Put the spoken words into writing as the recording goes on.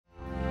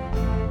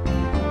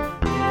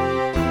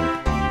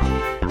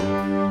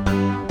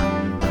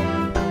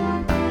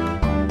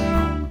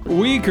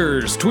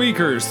Weakers,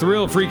 tweakers,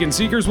 thrill freaking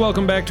seekers,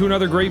 welcome back to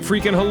another great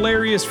freaking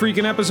hilarious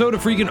freaking episode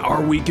of freaking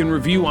Our Week in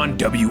Review on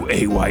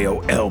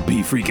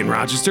WAYOLP freaking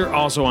Rochester,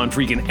 also on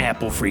freaking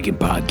Apple freaking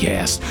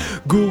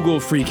Podcast,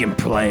 Google freaking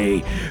Play,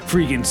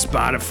 freaking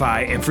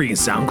Spotify, and freaking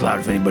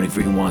SoundCloud if anybody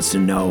freaking wants to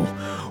know.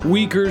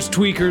 Weakers,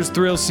 tweakers,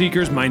 thrill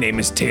seekers, my name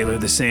is Taylor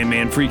the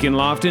Sandman freaking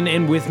Lofton,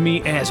 and with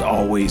me as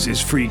always is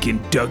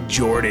freaking Doug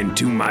Jordan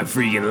to my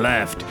freaking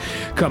left,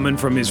 coming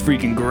from his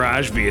freaking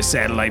garage via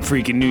satellite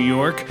freaking New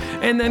York,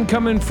 and then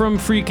coming from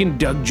freaking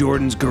Doug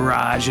Jordan's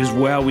garage as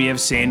well, we have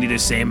Sandy the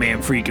Sandman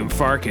freaking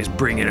Farkas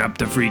bringing up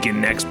the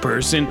freaking next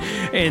person,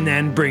 and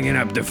then bringing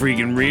up the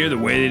freaking rear the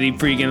way that he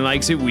freaking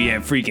likes it. We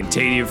have freaking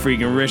Tadia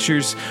freaking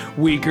Rishers,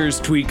 Weakers,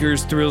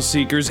 tweakers, thrill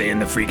seekers,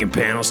 and the freaking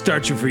panel.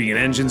 Start your freaking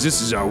engines.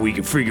 This is Our Week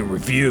in Freaking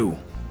Review.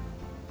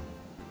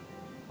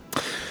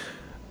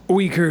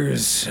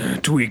 Weakers,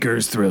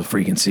 tweakers, thrill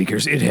freaking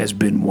seekers, it has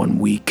been 1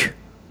 week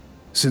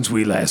since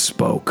we last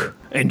spoke.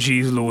 And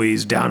geez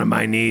Louise, down on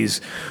my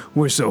knees,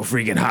 we're so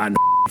freaking hot and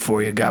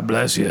for you. God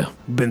bless you.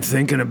 Been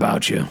thinking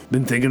about you.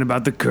 Been thinking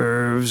about the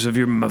curves of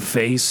your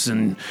face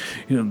and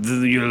your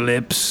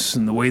lips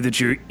and the way that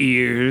your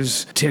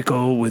ears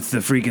tickle with the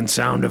freaking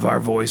sound of our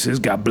voices.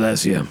 God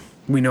bless you.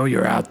 We know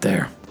you're out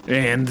there.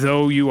 And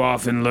though you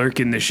often lurk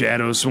in the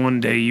shadows,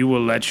 one day you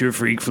will let your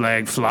freak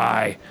flag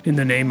fly in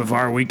the name of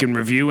Our Week in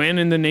Review and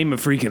in the name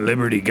of freaking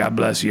liberty. God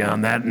bless you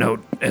on that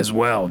note as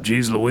well.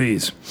 Jeez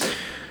Louise.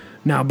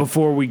 Now,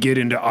 before we get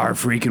into our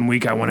freaking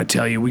week, I want to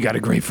tell you we got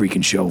a great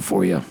freaking show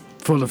for you.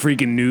 Full of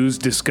freaking news,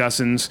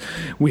 discussings.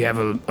 We have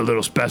a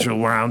little special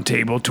round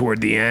table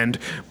toward the end.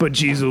 But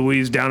geez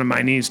Louise, down on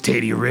my knees,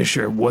 Tadia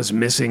Risher was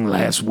missing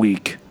last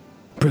week.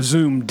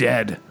 Presumed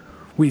dead.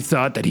 We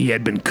thought that he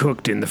had been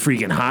cooked in the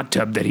freaking hot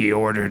tub that he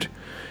ordered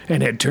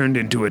and had turned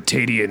into a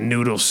Tadia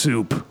noodle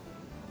soup.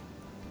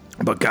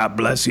 But God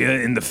bless you,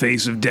 in the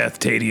face of death,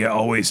 Tadia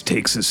always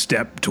takes a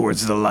step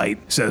towards the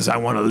light, says, I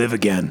want to live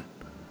again.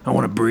 I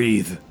want to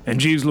breathe. And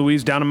geez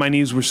Louise, down on my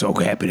knees, we're so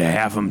happy to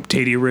have him.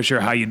 Tadia Risher,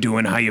 how you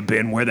doing? How you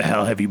been? Where the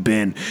hell have you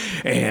been?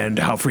 And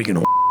how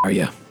freaking are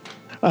you?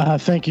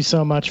 Thank you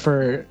so much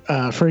for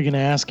freaking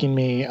asking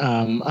me.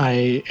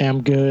 I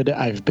am good.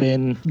 I've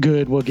been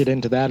good. We'll get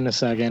into that in a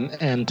second.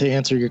 And to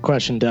answer your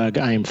question, Doug,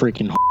 I am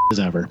freaking as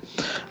ever.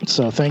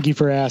 So thank you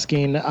for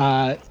asking.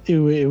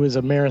 It was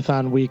a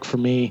marathon week for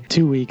me.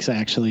 2 weeks,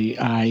 actually.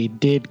 I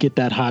did get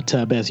that hot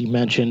tub, as you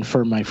mentioned,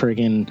 for my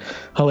freaking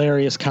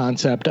hilarious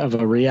concept of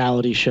a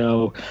reality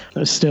show.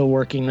 Still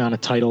working on a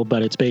title,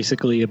 but it's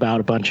basically about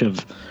a bunch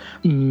of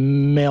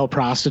male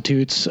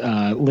prostitutes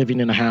living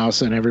in a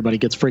house, and everybody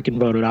gets freaking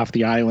voted off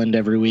the island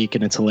every week,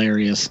 and it's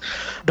hilarious.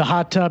 The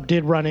hot tub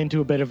did run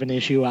into a bit of an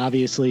issue,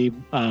 obviously.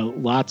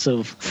 Lots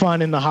of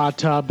fun in the hot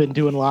tub, been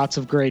doing lots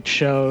of great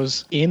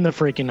shows in the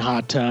freaking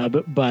hot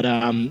tub, but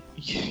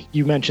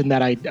you mentioned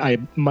that I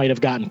might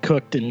have gotten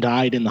cooked and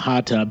died in the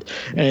hot tub,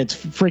 and it's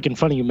freaking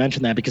funny you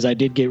mentioned that because I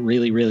did get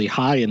really, really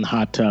high in the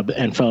hot tub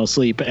and fell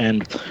asleep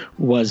and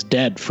was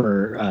dead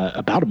for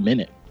about a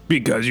minute.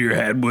 Because your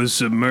head was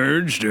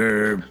submerged,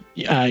 or?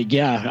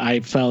 Yeah, I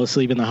fell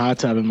asleep in the hot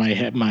tub and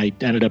my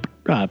ended up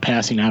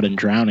passing out and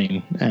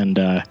drowning. And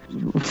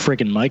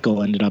freaking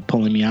Michael ended up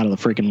pulling me out of the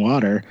freaking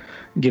water,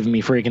 giving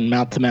me freaking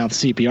mouth-to-mouth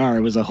CPR.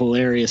 It was a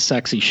hilarious,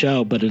 sexy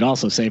show, but it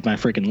also saved my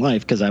freaking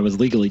life because I was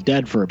legally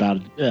dead for about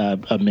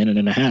a minute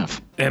and a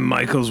half. And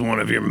Michael's one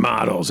of your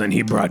models, and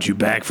he brought you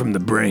back from the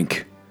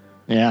brink.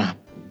 Yeah.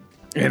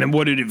 And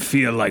what did it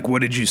feel like?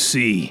 What did you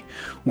see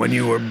when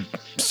you were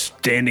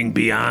standing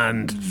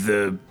beyond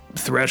the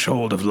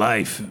threshold of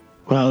life?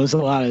 Well, it was a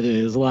lot of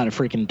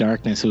freaking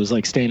darkness. It was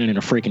like standing in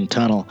a freaking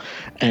tunnel,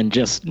 and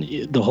just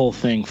the whole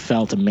thing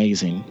felt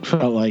amazing.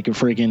 Felt like a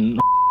freaking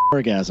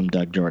orgasm,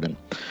 Doug Jordan.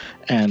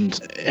 And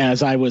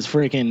as I was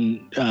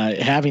freaking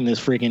having this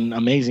freaking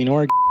amazing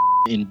orgasm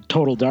in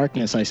total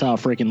darkness, I saw a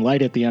freaking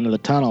light at the end of the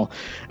tunnel,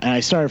 and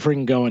I started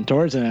freaking going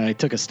towards it, and I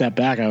took a step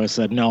back. I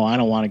said, no, I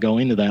don't want to go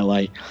into that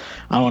light.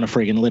 I want to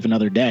freaking live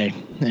another day.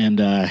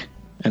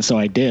 And so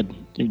I did.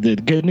 The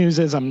good news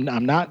is I'm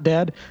not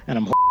dead, and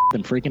I'm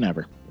than freaking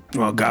ever.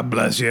 Well, God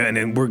bless you,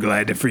 and we're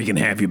glad to freaking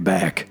have you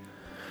back.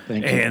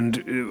 Thank you.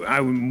 And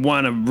I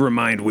want to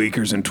remind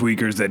Weakers and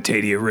Tweakers that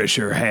Tadia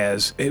Risher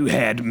has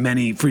had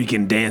many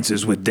freaking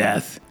dances with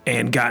death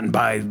and gotten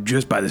by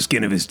just by the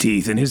skin of his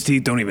teeth. And his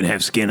teeth don't even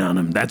have skin on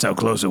them. That's how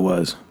close it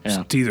was. Yeah.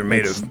 His teeth are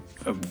made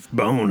of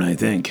bone, I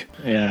think.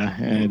 Yeah,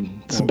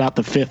 and it's about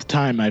the 5th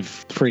time I've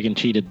freaking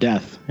cheated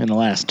death in the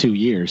last 2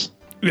 years.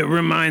 It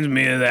reminds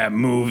me of that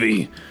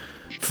movie,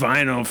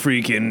 Final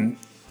Fantasy,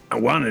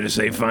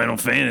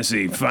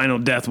 Final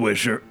Death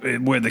Wish,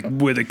 where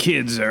the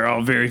kids are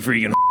all very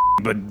freaking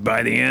but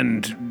by the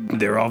end,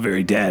 they're all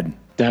very dead.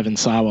 Devin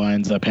Sawa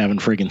ends up having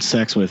freaking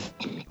sex with,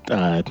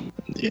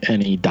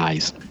 and he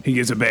dies. He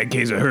gets a bad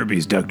case of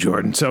herpes, Doug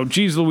Jordan. So,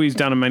 geez Louise,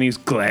 down on my knees,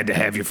 glad to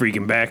have you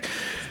freaking back.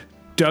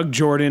 Doug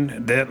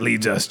Jordan, that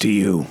leads us to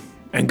you,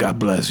 and God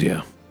bless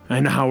you.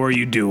 And how are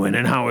you doing,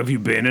 and how have you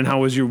been, and how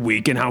was your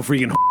week, and how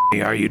freaking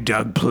are you,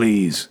 Doug,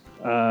 please?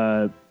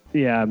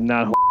 Yeah, I'm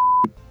not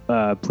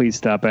Please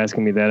stop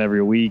asking me that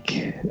every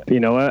week. You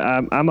know,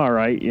 I'm all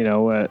right. You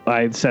know,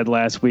 I said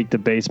last week the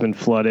basement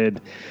flooded,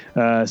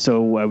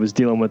 so I was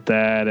dealing with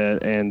that,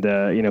 and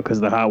you know, because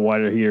the hot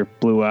water here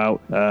blew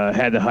out,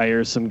 had to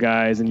hire some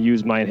guys and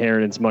use my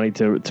inheritance money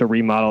to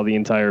remodel the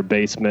entire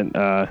basement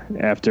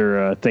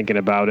after thinking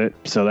about it.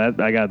 So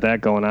that I got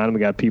that going on. We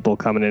got people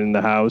coming in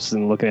the house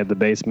and looking at the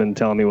basement and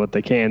telling me what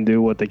they can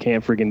do, what they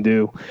can't freaking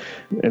do,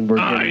 and we're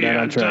getting that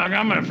on track. Doug,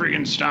 I'm gonna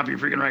freaking stop you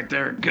freaking right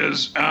there,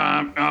 because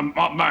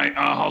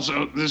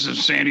also, this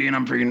is Sandy, and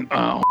I'm freaking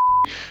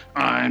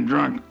and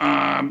drunk.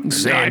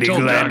 Sandy,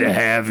 glad to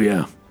have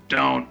you.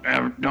 Don't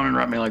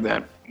interrupt me like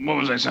that. What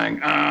was I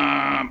saying?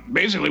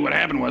 Basically, what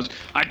happened was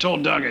I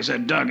told Doug. I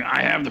said, Doug,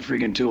 I have the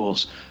freaking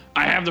tools.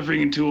 I have the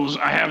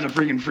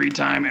freaking free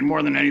time, and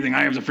more than anything,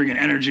 I have the freaking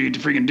energy to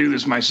freaking do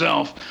this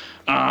myself.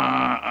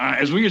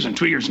 As Weakers and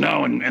Tweakers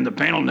know, and the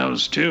panel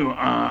knows too,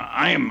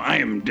 I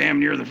am damn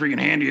near the freaking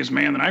handiest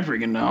man that I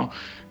freaking know.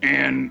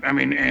 And I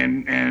mean,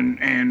 and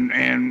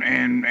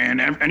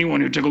anyone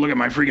who took a look at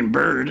my freaking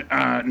bird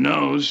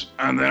knows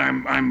that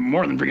I'm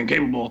more than freaking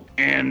capable.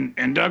 And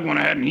Doug went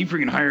ahead and he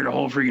freaking hired a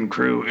whole freaking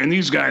crew. And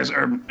these guys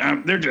are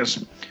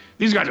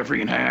these guys are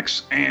freaking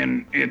hacks.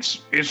 And it's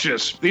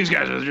just, these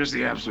guys are just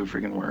the absolute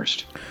freaking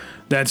worst.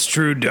 That's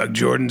true, Doug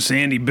Jordan.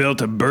 Sandy built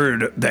a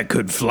bird that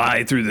could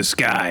fly through the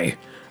sky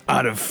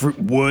out of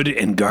wood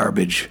and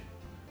garbage.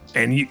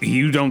 And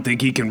you don't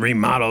think he can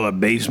remodel a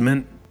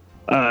basement?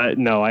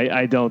 No,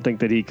 I don't think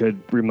that he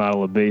could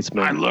remodel a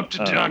basement. I looked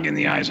at Doug in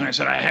the eyes and I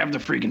said, I have the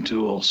freaking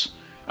tools.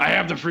 I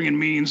have the freaking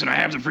means and I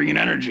have the freaking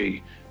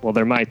energy. Well,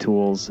 they're my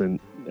tools, and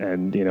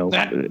you know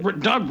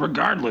Doug,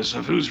 regardless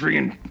of who's the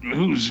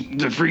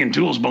freaking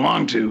tools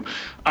belong to,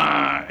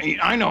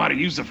 I know how to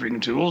use the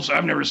freaking tools.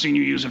 I've never seen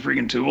you use a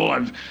freaking tool.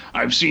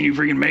 I've seen you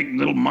freaking make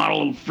little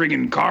model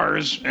freaking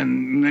cars,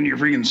 and then your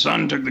freaking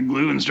son took the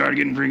glue and started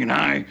getting freaking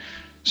high.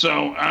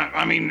 So,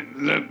 I mean,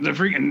 the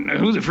freaking,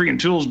 who the freaking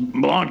tools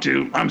belong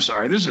to, I'm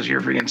sorry, this is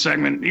your freaking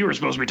segment. You were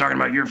supposed to be talking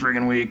about your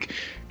freaking week,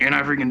 and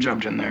I freaking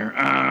jumped in there.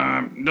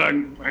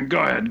 Doug, go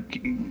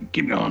ahead.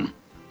 Keep going.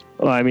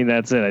 Well, I mean,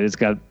 that's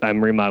it.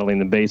 I'm remodeling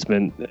the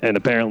basement, and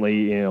apparently,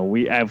 you know,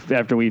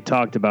 after we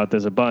talked about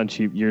this a bunch,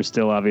 you're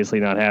still obviously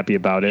not happy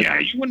about it. Yeah,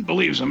 you wouldn't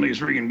believe some of these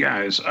freaking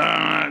guys.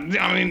 I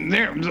mean,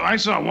 I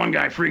saw one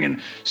guy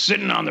freaking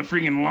sitting on the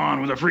freaking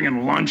lawn with a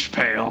freaking lunch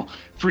pail,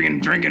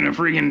 freaking drinking a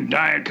freaking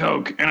Diet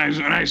Coke, and I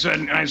said,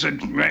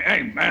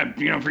 hey,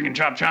 you know, freaking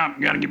chop,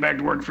 you gotta get back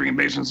to work. Freaking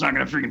basement's not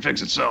gonna freaking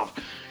fix itself.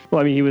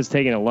 Well, I mean, he was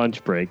taking a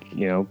lunch break,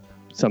 you know.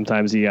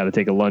 Sometimes you got to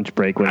take a lunch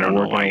break when you're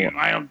working.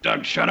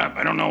 Doug, shut up.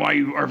 I don't know why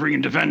you are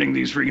freaking defending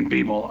these freaking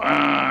people. They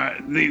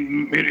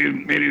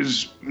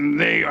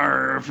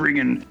are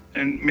freaking,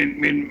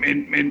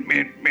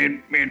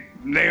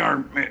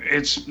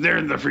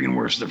 they're the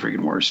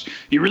freaking worst.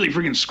 You really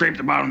freaking scraped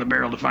the bottom of the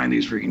barrel to find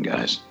these freaking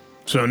guys.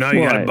 So now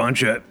you got a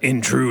bunch of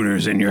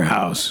intruders in your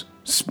house,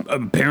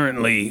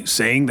 apparently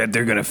saying that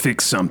they're going to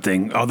fix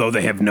something, although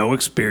they have no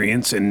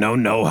experience and no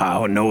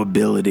know-how and no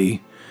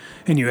ability.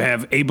 And you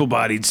have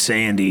able-bodied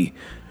Sandy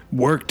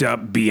worked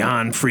up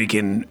beyond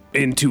freaking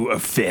into a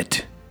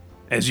fit,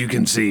 as you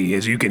can see,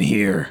 as you can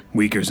hear,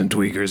 Weakers and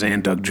Tweakers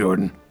and Doug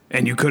Jordan.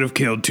 And you could have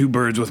killed two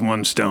birds with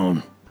one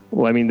stone.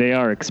 Well, I mean, they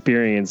are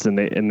experienced, and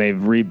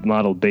they've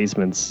remodeled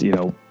basements, you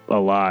know, a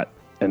lot.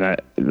 And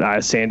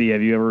Sandy,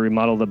 have you ever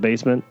remodeled a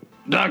basement?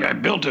 Doug, I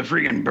built a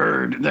freaking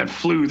bird that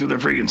flew through the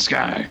freaking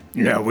sky.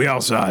 Yeah, we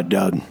all saw it,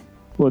 Doug.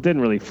 Well, it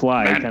didn't really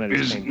fly. That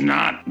is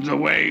not the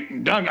way,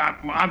 Doug,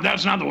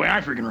 that's not the way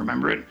I freaking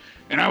remember it.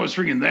 And I was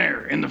freaking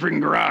there in the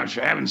freaking garage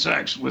having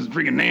sex with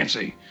freaking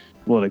Nancy.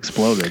 Well, it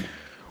exploded.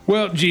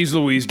 Well, geez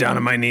Louise, down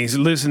on my knees,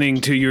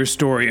 listening to your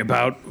story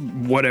about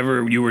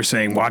whatever you were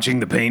saying, watching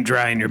the paint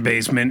dry in your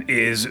basement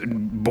is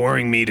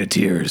boring me to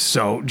tears.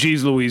 So,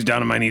 geez Louise,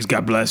 down on my knees,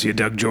 God bless you,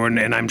 Doug Jordan,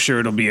 and I'm sure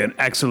it'll be an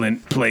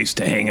excellent place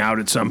to hang out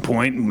at some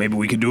point. Maybe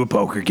we could do a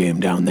poker game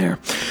down there.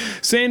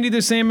 Sandy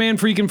the Sandman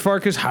freaking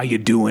Farkas, how you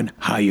doing?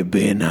 How you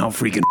been? How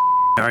freaking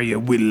are you?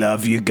 We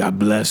love you. God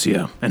bless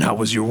you. And how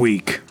was your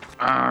week?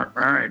 All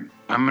right.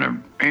 I'm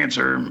going to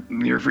answer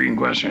your freaking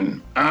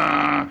question.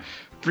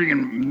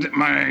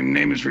 My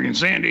name is freaking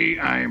Sandy.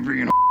 I am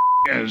freaking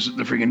as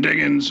the freaking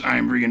Diggins. I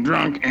am freaking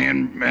drunk,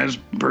 and as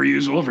per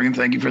usual, freaking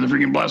thank you for the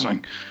freaking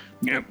blessing.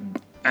 Yep.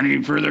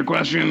 Any further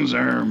questions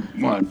or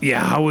what?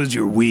 Yeah, how was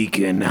your week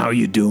and how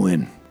you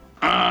doing?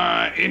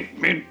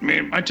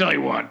 I tell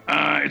you what,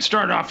 it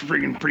started off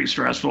freaking pretty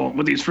stressful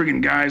with these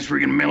freaking guys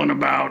freaking milling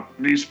about,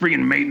 these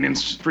freaking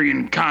maintenance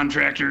freaking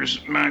contractors,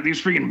 these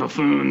freaking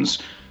buffoons.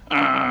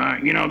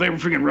 You know, they were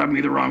freaking rubbing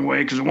me the wrong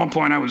way, because at one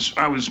point I was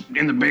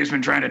in the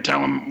basement trying to tell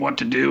them what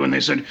to do, and they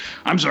said,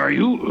 "I'm sorry,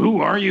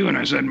 who are you?" And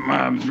I said,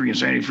 "I'm freaking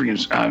Sandy,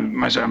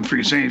 I said, I'm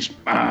freaking Sandy,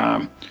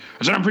 I'm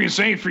freaking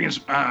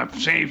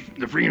Sandy,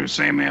 the freaking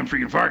Sandman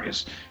freaking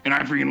Farkas, and I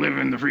freaking live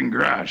in the freaking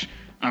garage.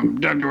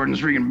 I'm Doug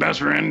Jordan's freaking best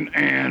friend,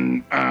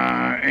 and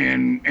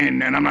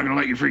I'm not gonna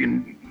let you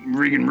freaking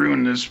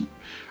ruin this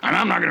And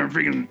I'm not going to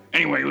freaking,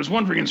 anyway, it was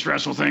one freaking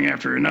stressful thing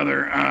after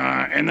another.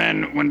 And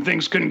then when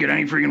things couldn't get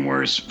any freaking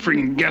worse,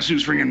 freaking guess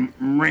who's freaking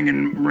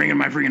ringing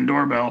my freaking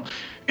doorbell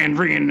and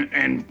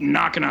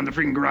knocking on the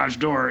freaking garage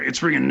door. It's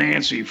freaking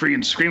Nancy,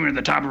 freaking screaming at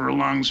the top of her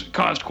lungs,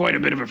 caused quite a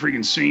bit of a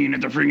freaking scene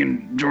at the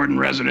freaking Jordan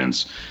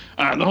residence.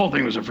 The whole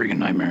thing was a freaking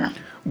nightmare.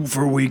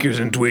 For weakers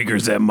and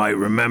tweakers that might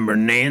remember,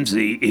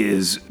 Nancy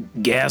is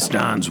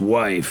Gaston's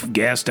wife.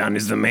 Gaston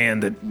is the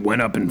man that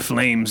went up in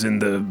flames in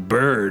the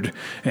Bird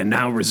and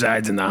now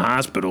resides in the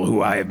hospital,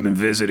 who I have been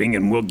visiting,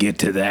 and we'll get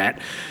to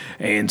that.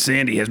 And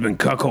Sandy has been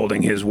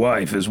cuckolding his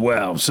wife as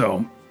well.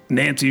 So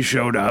Nancy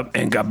showed up,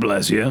 and God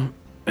bless you.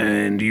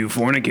 And you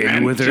fornicated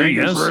And with her, thank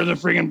yes? you for the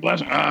freaking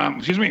blessing.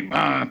 Excuse me.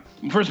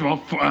 First of all,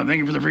 thank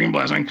you for the freaking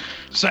blessing.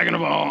 Second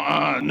of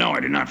all, no, I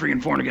did not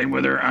freaking fornicate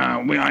with her.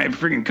 I have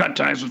freaking cut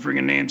ties with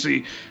freaking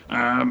Nancy.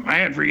 I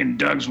had freaking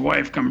Doug's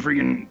wife come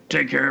freaking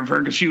take care of her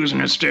because she was in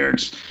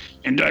hysterics.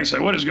 And Doug said,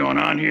 "What is going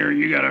on here?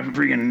 You gotta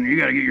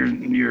get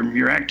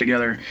your act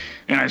together."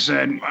 And I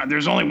said,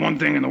 "There's only one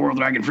thing in the world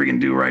that I can freaking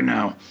do right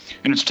now,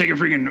 and it's take a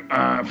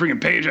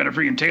freaking page out of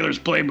freaking Taylor's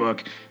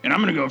playbook, and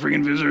I'm gonna go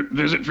freaking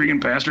visit freaking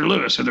Pastor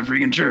Lewis at the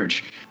freaking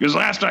church. Because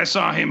last I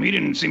saw him, he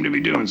didn't seem to be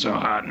doing so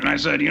hot." And I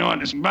said, "You know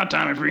what? It's about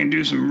time I freaking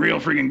do some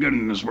real freaking good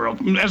in this world."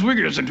 As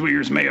Wiggers and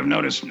Tweakers may have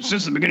noticed,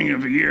 since the beginning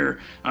of the year,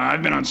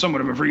 I've been on somewhat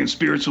of a freaking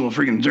spiritual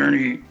freaking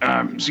journey.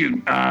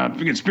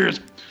 Freaking spirits.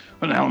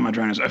 What the hell am I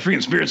trying to say?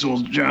 Freaking spiritual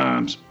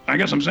jobs. I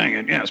guess I'm saying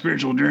it. Yeah,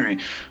 spiritual journey.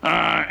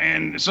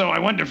 And so I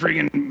went to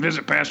freaking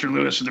visit Pastor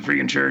Lewis at the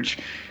freaking church,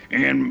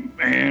 and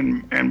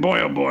boy,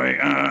 oh boy,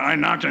 I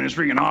knocked on his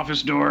freaking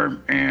office door,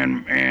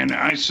 and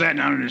I sat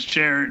down in his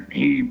chair.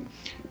 He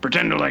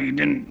pretended like he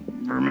didn't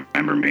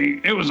remember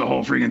me. It was a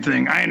whole freaking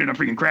thing. I ended up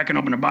freaking cracking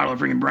open a bottle of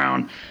freaking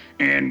brown,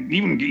 and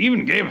even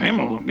gave him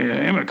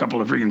a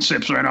couple of freaking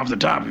sips right off the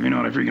top, if you know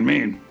what I freaking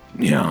mean.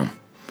 Yeah.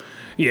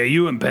 Yeah,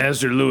 you and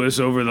Pastor Lewis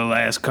over the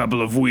last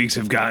couple of weeks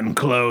have gotten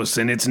close,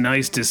 and it's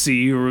nice to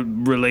see your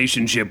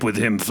relationship with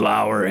him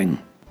flowering.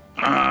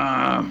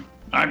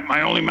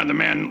 I only met the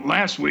man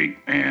last week,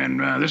 and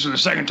this is the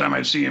second time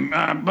I see him.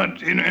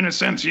 But in a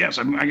sense, yes,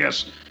 I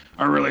guess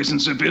our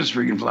relationship is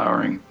freaking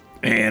flowering.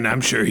 And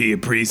I'm sure he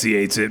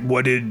appreciates it.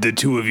 What did the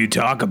two of you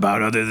talk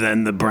about other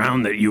than the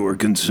brown that you were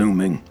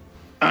consuming?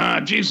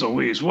 Geez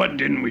Louise, what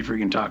didn't we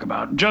freaking talk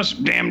about?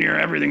 Just damn near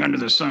everything under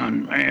the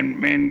sun.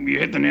 And you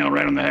hit the nail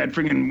right on the head.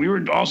 Freaking, we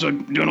were also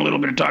doing a little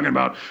bit of talking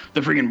about the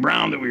freaking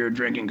brown that we were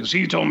drinking, because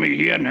he told me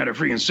he hadn't had a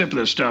freaking sip of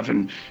this stuff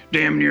in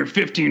damn near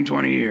 15,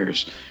 20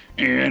 years.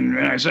 And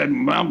I said,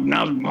 well,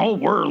 now the whole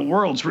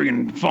world's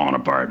freaking falling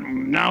apart.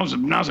 Now's the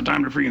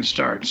time to freaking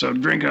start. So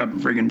drink up,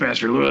 freaking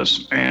Pastor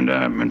Lewis, and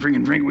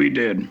freaking drink we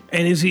did.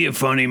 And is he a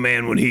funny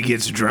man when he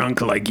gets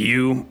drunk like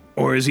you?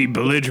 Or is he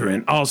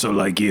belligerent also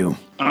like you?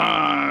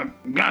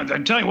 God, I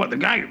tell you what, the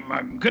guy,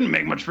 I couldn't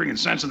make much freaking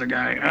sense of the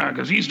guy,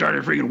 because he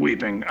started freaking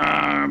weeping.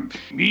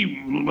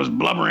 He was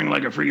blubbering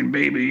like a freaking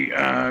baby,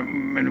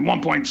 and at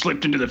one point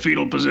slipped into the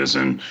fetal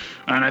position,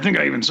 and I think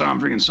I even saw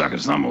him freaking suck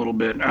his thumb a little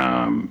bit.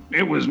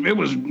 It was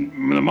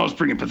the most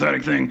freaking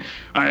pathetic thing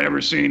I had ever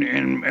seen,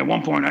 and at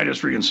one point I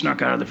just freaking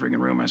snuck out of the freaking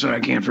room. I said, I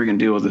can't freaking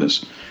deal with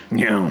this.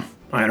 Yeah,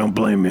 I don't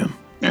blame you.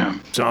 Yeah.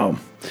 So,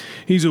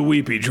 he's a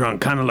weepy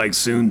drunk, kind of like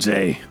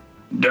Sunze.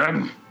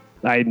 Doug?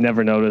 I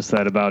never noticed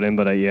that about him,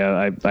 but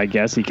I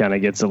guess he kind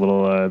of gets a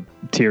little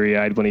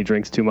teary-eyed when he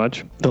drinks too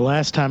much. The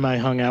last time I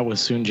hung out with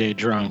Sunjay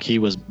drunk, he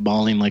was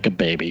bawling like a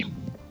baby.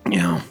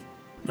 Yeah,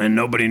 and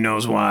nobody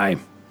knows why.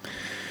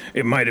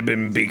 It might have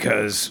been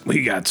because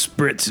he got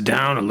spritzed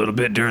down a little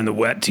bit during the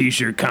wet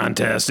t-shirt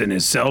contest, and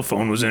his cell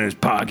phone was in his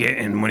pocket,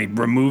 and when he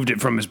removed it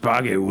from his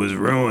pocket, it was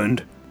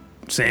ruined.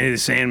 Sandy the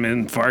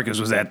Sandman Farkas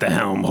was at the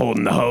helm,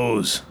 holding the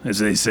hose, as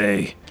they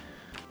say.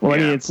 Well,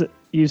 Yeah. I mean,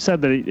 you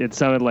said that it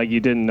sounded like you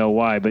didn't know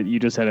why, but you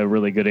just had a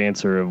really good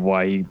answer of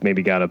why he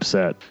maybe got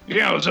upset.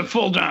 Yeah, it was a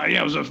full down.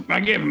 Yeah, I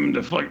gave him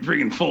the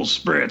freaking full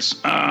spritz.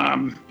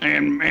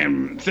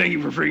 And thank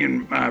you for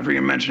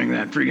freaking mentioning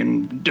that,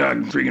 freaking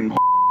Doug, freaking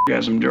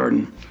gasm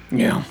Jordan.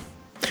 Yeah.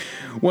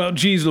 Well,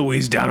 geez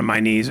Louise, down on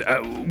my knees.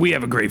 We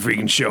have a great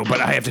freaking show,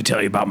 but I have to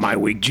tell you about my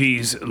week.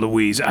 Geez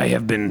Louise, I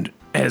have been,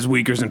 as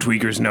Weakers and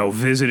Tweakers know,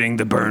 visiting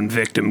the burn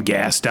victim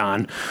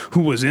Gaston,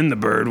 who was in the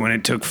Bird when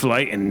it took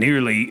flight and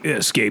nearly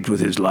escaped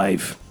with his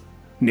life.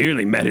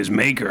 Nearly met his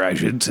maker, I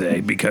should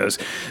say, because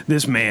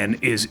this man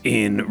is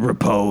in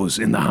repose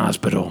in the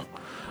hospital,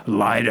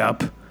 lied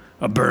up,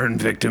 a burn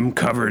victim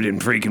covered in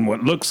freaking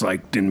what looks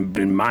like,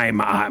 in my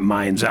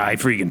mind's eye,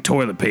 freaking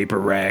toilet paper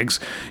rags.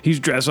 He's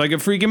dressed like a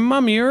freaking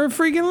mummy or a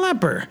freaking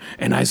leper.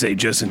 And I say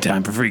just in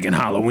time for freaking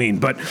Halloween.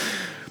 But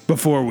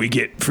before we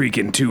get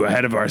freaking too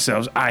ahead of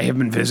ourselves, I have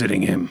been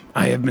visiting him.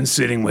 I have been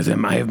sitting with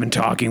him. I have been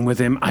talking with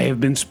him. I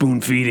have been spoon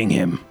feeding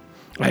him.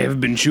 I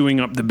have been chewing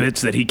up the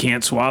bits that he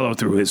can't swallow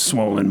through his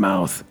swollen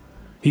mouth.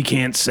 He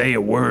can't say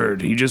a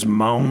word. He just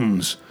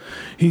moans.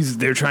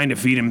 They're trying to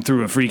feed him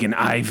through a freaking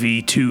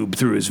IV tube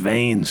through his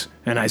veins.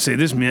 And I say,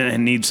 this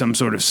man needs some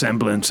sort of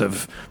semblance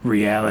of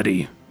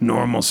reality,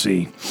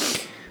 normalcy.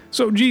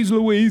 So, geez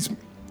Louise,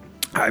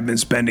 I've been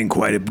spending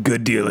quite a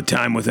good deal of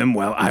time with him.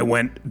 Well, I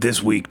went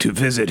this week to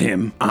visit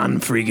him on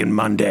freaking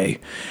Monday,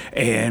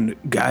 and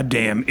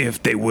goddamn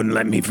if they wouldn't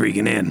let me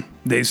freaking in.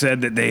 They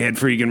said that they had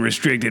freaking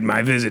restricted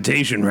my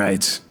visitation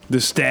rights. The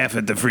staff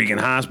at the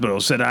freaking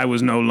hospital said I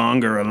was no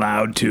longer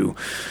allowed to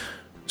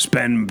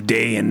spend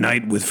day and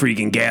night with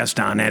freaking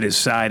Gaston at his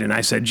side, and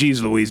I said,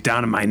 geez Louise,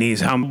 down on my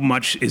knees, how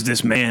much is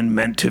this man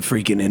meant to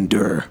freaking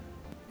endure?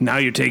 Now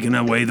you're taking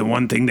away the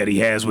one thing that he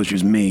has, which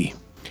is me.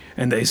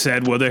 And they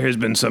said, well, there has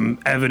been some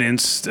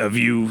evidence of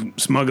you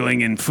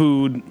smuggling in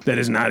food that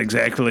is not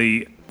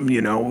exactly,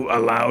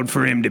 allowed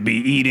for him to be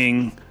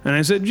eating. And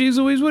I said, geez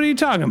Louise, what are you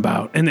talking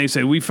about? And they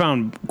said, we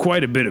found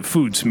quite a bit of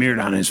food smeared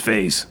on his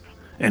face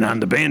and on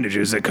the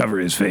bandages that cover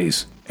his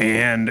face.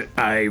 And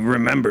I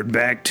remembered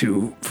back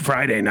to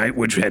Friday night,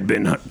 which had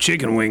been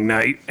chicken wing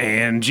night,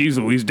 and geez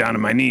Louise, down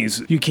on my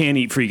knees, you can't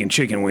eat freaking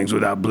chicken wings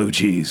without blue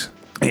cheese.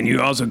 And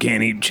you also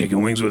can't eat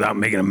chicken wings without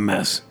making a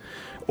mess.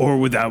 Or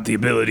without the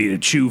ability to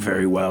chew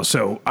very well.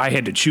 So I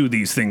had to chew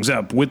these things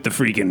up with the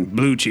freaking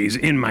blue cheese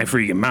in my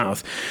freaking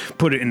mouth,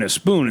 put it in a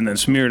spoon, and then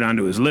smear it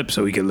onto his lips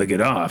so he could lick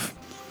it off.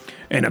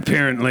 And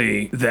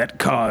apparently that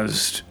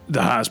caused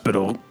the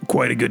hospital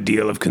quite a good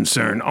deal of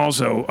concern.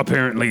 Also,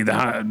 apparently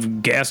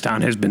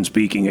Gaston has been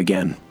speaking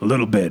again, a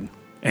little bit.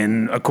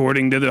 And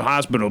according to the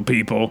hospital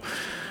people,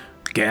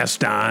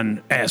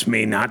 Gaston asked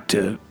me not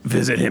to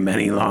visit him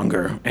any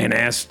longer and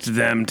asked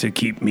them to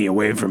keep me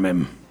away from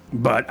him.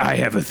 But I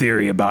have a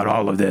theory about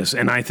all of this,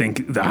 and I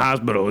think the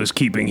hospital is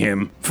keeping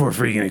him for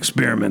freaking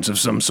experiments of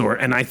some sort.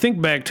 And I think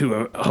back to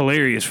a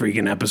hilarious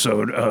freaking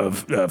episode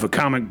of a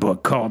comic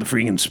book called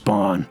freaking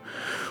Spawn,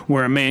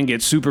 where a man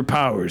gets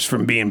superpowers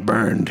from being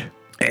burned.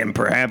 And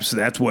perhaps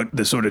that's what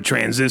the sort of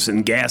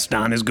transition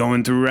Gaston is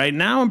going through right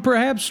now, and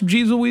perhaps,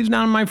 geez Louise,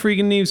 down on my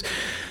freaking knees,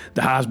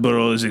 the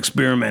hospital is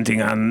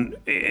experimenting on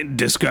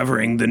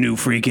discovering the new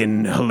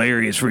freaking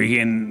hilarious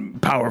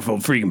freaking powerful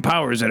freaking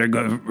powers that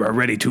are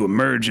ready to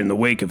emerge in the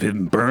wake of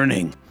him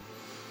burning.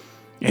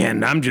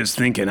 And I'm just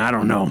thinking, I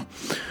don't know,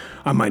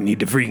 I might need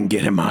to freaking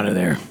get him out of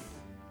there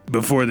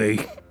before they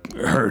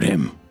hurt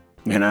him.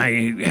 And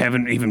I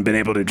haven't even been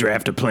able to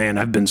draft a plan.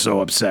 I've been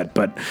so upset.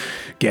 But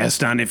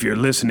Gaston, if you're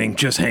listening,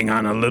 just hang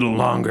on a little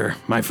longer,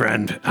 my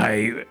friend.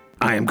 I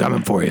am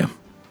coming for you.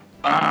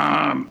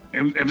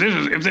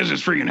 If this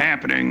is freaking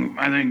happening,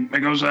 I think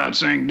it goes without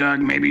saying, Doug,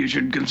 maybe you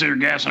should consider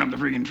gassing up the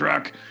freaking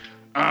truck.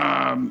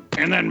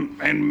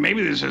 And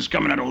maybe this is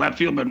coming out of left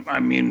field, but I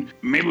mean,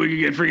 maybe we could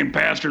get freaking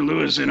Pastor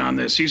Lewis in on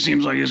this. He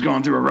seems like he's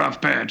going through a rough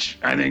patch.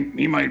 I think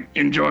he might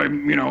enjoy,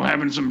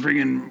 having some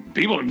freaking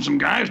people and some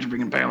guys to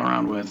freaking pal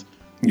around with.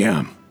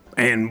 Yeah.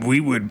 And we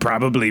would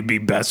probably be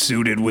best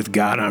suited with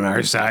God on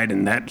our side,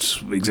 and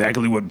that's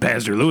exactly what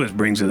Pastor Lewis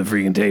brings to the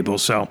freaking table.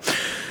 So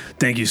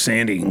thank you,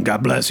 Sandy, and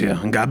God bless you,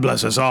 and God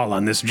bless us all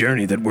on this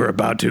journey that we're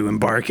about to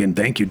embark in.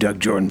 Thank you, Doug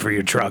Jordan, for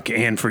your truck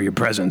and for your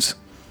presence.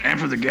 And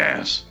for the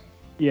gas.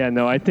 Yeah,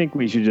 no, I think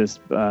we should just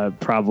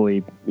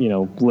probably,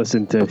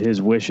 listen to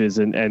his wishes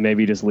and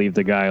maybe just leave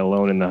the guy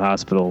alone in the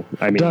hospital.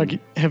 I mean, Doug,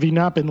 have you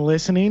not been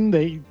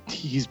listening?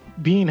 He's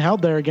being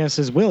held there against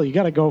his will. You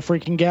got to go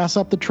freaking gas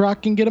up the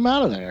truck and get him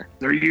out of there.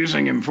 They're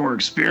using him for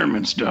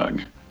experiments,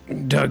 Doug.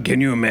 Doug,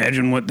 can you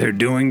imagine what they're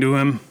doing to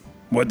him?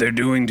 What they're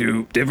doing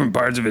to different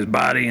parts of his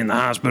body in the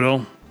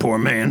hospital? Poor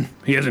man.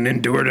 He hasn't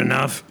endured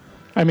enough.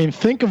 I mean,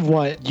 think of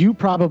what you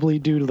probably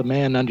do to the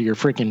man under your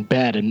freaking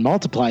bed and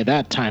multiply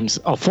that times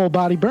a full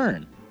body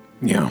burn.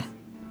 Yeah.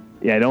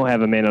 Yeah, I don't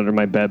have a man under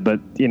my bed, but,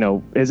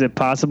 is it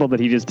possible that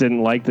he just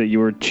didn't like that you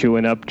were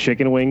chewing up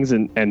chicken wings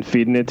and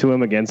feeding it to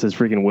him against his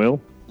freaking will?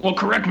 Well,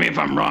 correct me if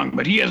I'm wrong,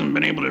 but he hasn't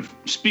been able to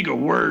speak a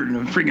word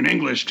of freaking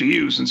English to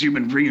you since you've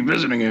been freaking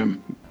visiting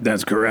him.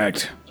 That's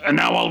correct. And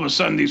now all of a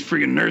sudden these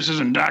freaking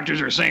nurses and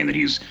doctors are saying that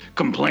he's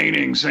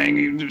complaining,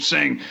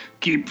 saying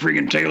keep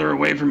freaking Taylor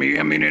away from me.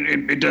 I mean,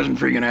 it doesn't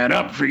freaking add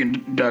up,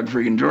 freaking Doug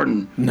freaking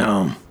Jordan.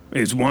 No,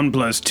 it's 1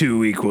 +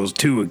 2 =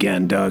 2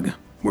 again, Doug.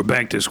 We're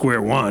back to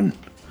square one.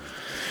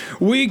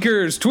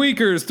 Weakers,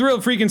 tweakers, thrill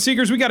freaking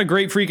seekers, we got a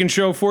great freaking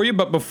show for you,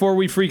 but before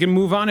we freaking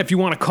move on, if you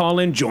want to call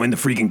in, join the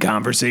freaking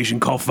conversation,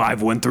 call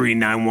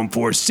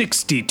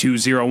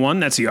 513-914-6201.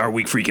 That's the Our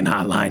Week freaking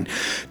hotline.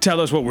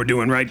 Tell us what we're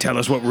doing right, tell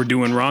us what we're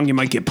doing wrong. You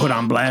might get put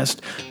on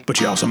blast,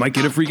 but you also might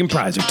get a freaking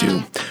prize or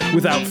two.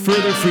 Without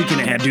further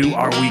freaking ado,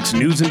 Our Week's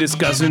news and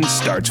discussion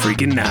starts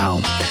freaking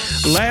now.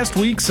 Last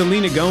week,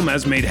 Selena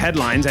Gomez made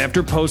headlines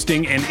after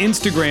posting an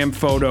Instagram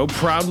photo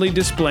proudly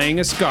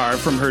displaying a scar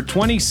from her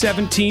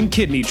 2017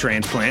 kidney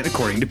transplant,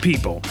 according to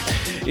People.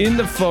 In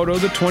the photo,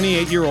 the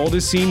 28-year-old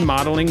is seen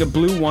modeling a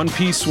blue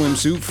one-piece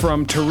swimsuit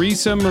from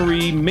Teresa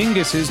Marie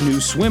Mingus' new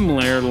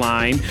swimwear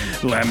line,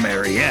 La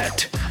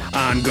Mariette.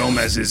 On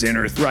Gomez's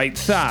inner right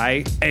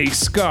thigh, a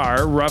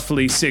scar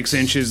roughly 6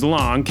 inches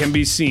long can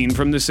be seen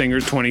from the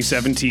singer's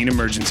 2017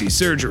 emergency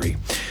surgery.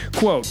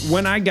 Quote,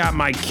 "When I got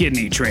my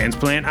kidney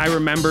transplant, I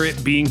remember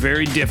it being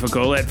very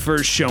difficult at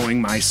first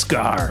showing my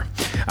scar.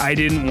 I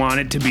didn't want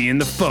it to be in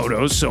the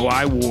photos, so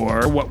I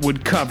wore what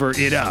would cover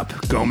it up,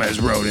 Gomez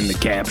wrote in the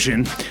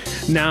caption.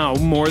 Now,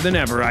 more than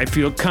ever, I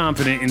feel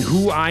confident in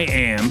who I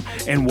am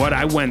and what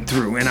I went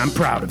through, and I'm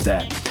proud of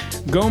that.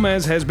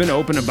 Gomez has been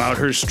open about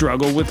her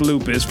struggle with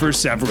lupus for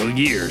several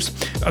years.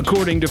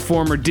 According to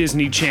former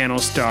Disney Channel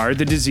star,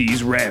 the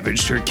disease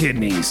ravaged her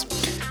kidneys.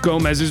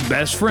 Gomez's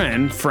best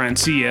friend,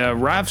 Francia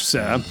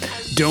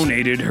Rafsa,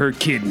 donated her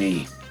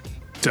kidney.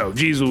 So,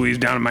 geez Louise,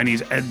 down on my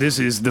knees, this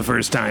is the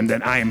first time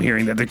that I am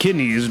hearing that the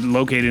kidney is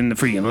located in the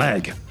freaking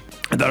leg.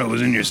 I thought it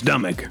was in your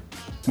stomach,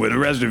 where the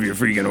rest of your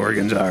freaking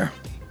organs are.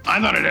 I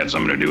thought it had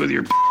something to do with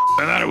your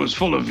I thought it was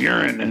full of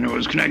urine and it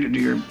was connected to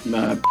your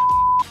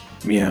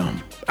Yeah,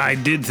 I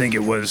did think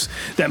it was.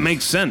 That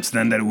makes sense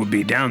then that it would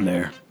be down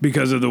there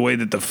because of the way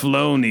that the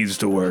flow needs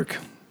to work.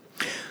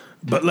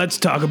 But let's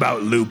talk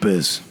about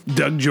lupus.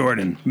 Doug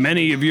Jordan,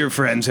 many of your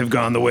friends have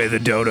gone the way of the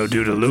dodo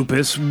due to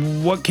lupus.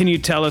 What can you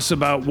tell us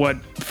about what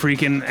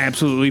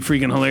absolutely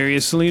freaking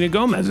hilarious Selena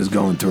Gomez is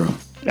going through?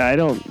 I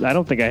don't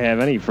think I have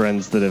any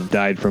friends that have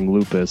died from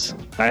lupus.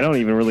 I don't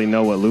even really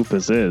know what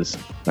lupus is.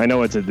 I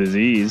know it's a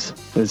disease.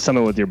 It's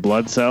something with your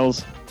blood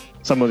cells,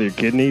 something with your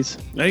kidneys.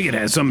 I think it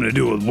has something to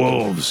do with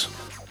wolves.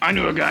 I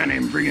knew a guy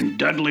named freaking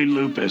Dudley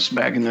Lupus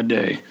back in the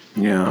day.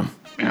 Yeah.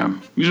 Yeah.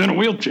 He was in a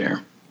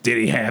wheelchair. Did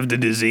he have the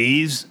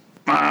disease?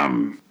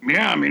 Yeah,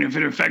 I mean, if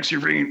it affects your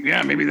freaking...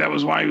 Yeah, maybe that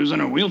was why he was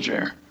in a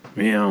wheelchair.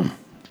 Yeah.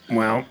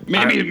 Well...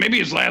 Maybe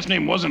his last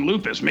name wasn't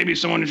Lupus. Maybe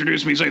someone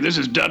introduced me and said, this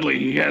is Dudley,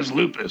 he has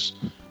lupus.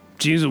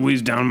 Jeez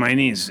Louise, down on my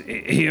knees.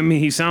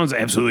 He sounds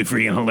absolutely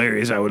freaking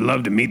hilarious. I would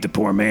love to meet the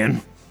poor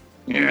man.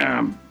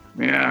 Yeah,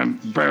 a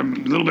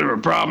little bit of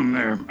a problem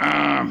there.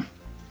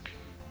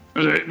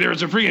 There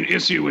was a freaking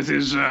issue with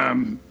his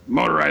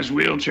motorized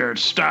wheelchair. It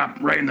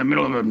stopped right in the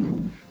middle of the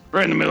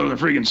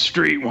freaking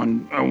street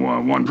one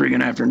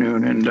freaking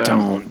afternoon, and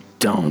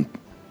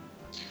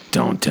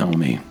don't tell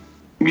me.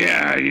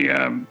 Yeah,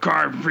 the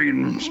car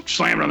freaking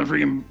slammed on the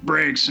freaking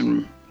brakes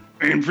and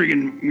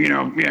freaking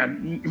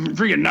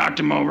freaking knocked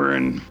him over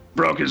and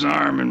broke his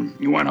arm, and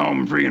he went home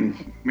and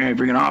freaking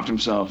offed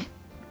himself.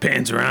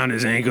 Pants around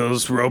his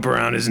ankles, rope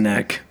around his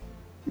neck.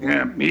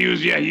 Yeah, he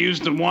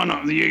used the one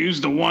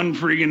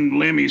freaking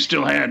limb he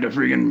still had to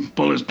freaking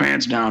pull his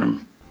pants down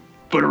and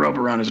put a rope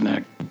around his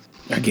neck.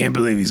 I can't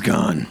believe he's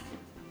gone.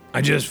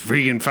 I just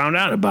freaking found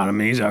out about him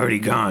and he's already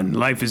gone.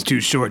 Life is too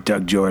short,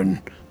 Doug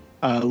Jordan.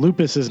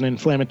 Lupus is an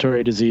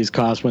inflammatory disease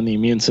caused when the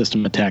immune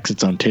system attacks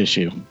its own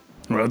tissue.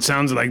 Well, it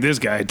sounds like this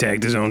guy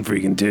attacked his own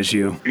freaking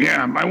tissue.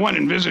 Yeah, I went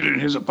and visited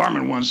his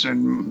apartment once,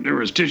 and there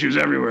was tissues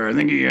everywhere. I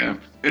think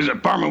his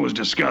apartment was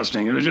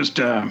disgusting. It was just,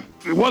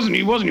 he wasn't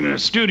even a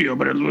studio,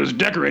 but it was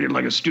decorated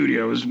like a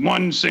studio. It was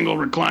one single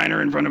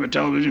recliner in front of a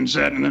television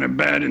set, and then a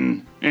bed,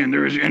 and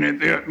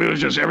it was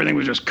just, everything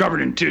was just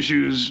covered in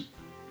tissues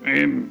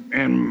and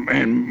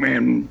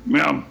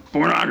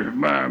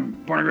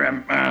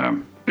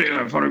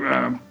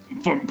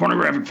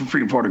pornographic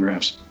freaking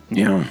photographs.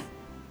 Yeah.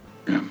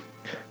 Yeah.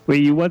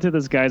 Wait, you went to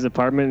this guy's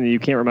apartment and you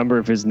can't remember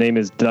if his name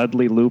is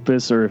Dudley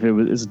Lupus or if it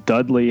was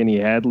Dudley and he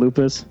had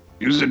lupus?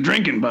 He was a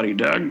drinking buddy,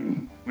 Doug.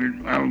 We were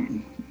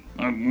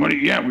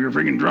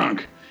freaking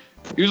drunk.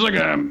 He was like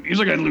a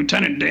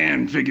Lieutenant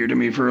Dan figure to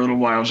me for a little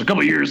while. It was a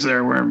couple of years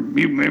there where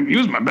he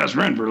was my best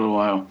friend for a little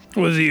while.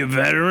 Was he a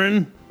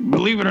veteran?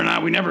 Believe it or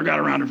not, we never got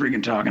around to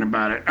freaking talking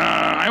about it.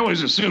 I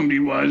always assumed he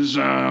was.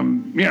 I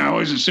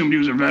always assumed he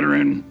was a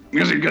veteran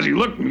because he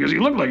looked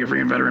like a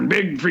freaking veteran.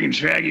 Big freaking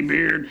shaggy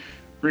beard,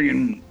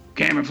 freaking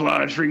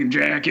camouflage, freaking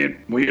jacket,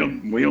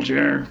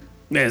 wheelchair.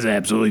 That's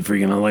absolutely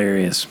freaking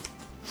hilarious.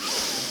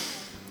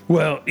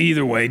 Well,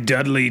 either way,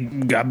 Dudley,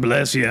 God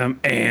bless you,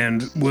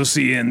 and we'll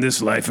see you in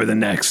this life or the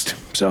next.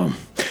 So,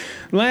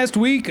 last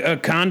week, a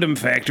condom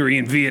factory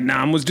in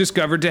Vietnam was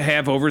discovered to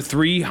have over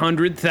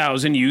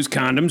 300,000 used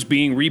condoms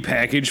being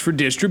repackaged for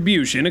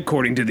distribution,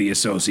 according to the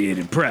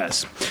Associated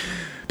Press.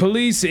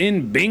 Police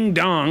in Binh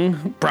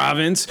Dong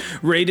province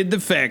raided the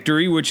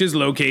factory, which is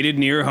located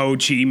near Ho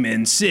Chi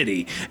Minh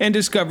City, and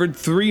discovered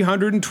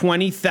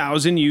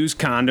 320,000 used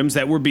condoms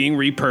that were being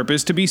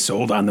repurposed to be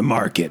sold on the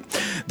market.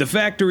 The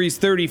factory's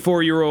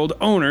 34-year-old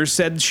owner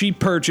said she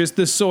purchased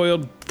the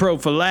soiled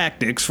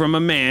prophylactics from a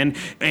man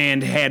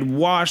and had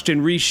washed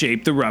and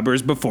reshaped the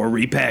rubbers before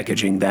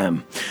repackaging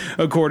them.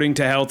 According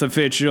to health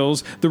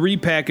officials, the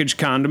repackaged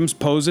condoms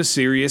pose a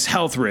serious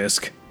health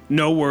risk.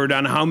 No word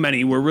on how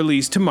many were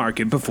released to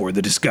market before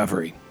the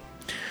discovery.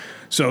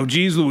 So,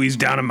 geez Louise,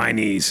 down on my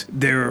knees.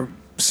 They're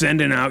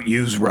sending out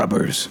used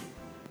rubbers.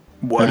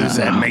 What does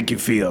that make you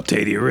feel,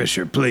 Tadia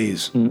Risher,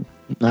 please?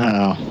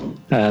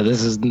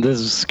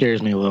 This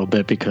scares me a little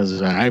bit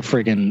because I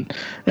freaking,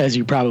 as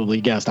you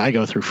probably guessed, I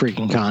go through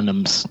freaking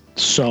condoms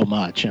so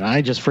much. And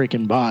I just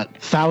freaking bought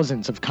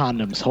thousands of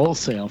condoms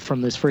wholesale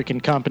from this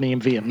freaking company in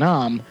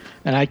Vietnam.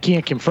 And I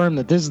can't confirm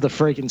that this is the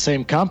freaking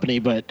same company,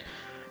 but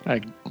I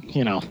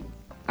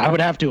would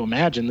have to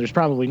imagine there's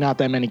probably not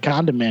that many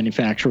condom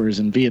manufacturers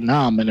in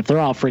Vietnam, and if they're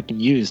all freaking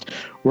used,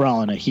 we're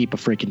all in a heap of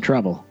freaking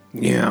trouble.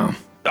 Yeah.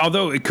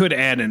 Although it could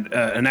add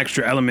an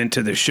extra element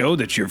to the show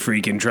that you're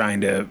freaking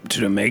trying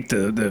to make,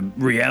 the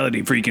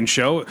reality freaking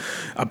show.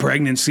 A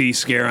pregnancy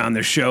scare on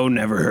the show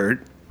never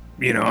hurt.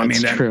 You know,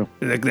 That's true.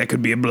 That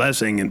could be a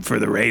blessing for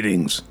the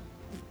ratings.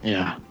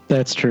 Yeah,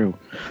 that's true.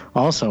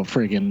 Also,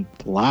 friggin'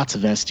 lots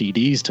of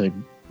STDs to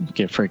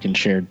get freaking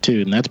shared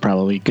too, and that's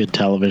probably good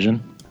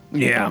television.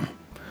 Yeah.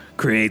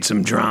 Create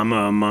some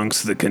drama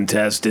amongst the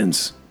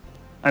contestants.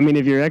 I mean,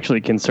 if you're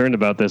actually concerned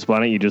about this, why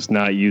don't you just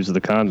not use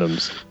the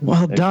condoms?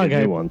 Well, Like Doug,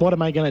 the new ones. what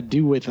am I gonna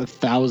do with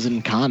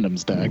 1,000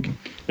 condoms, Doug?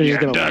 Are you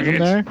Yeah, gonna Doug, leave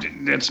them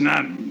there? it's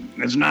not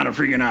a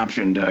freaking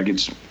option, Doug.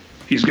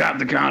 He's got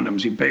the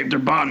condoms. They're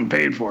bought and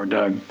paid for,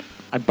 Doug.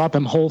 I bought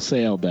them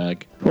wholesale,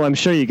 Doug. Well, I'm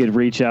sure you could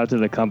reach out to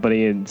the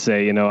company and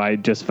say, you know, I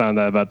just found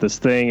out about this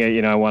thing.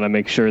 You know, I want to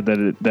make sure that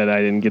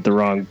I didn't get the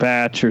wrong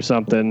batch or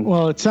something.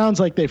 Well, it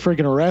sounds like they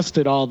freaking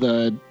arrested all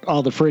the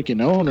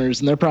freaking owners,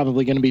 and they're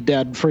probably gonna be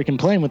dead freaking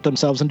playing with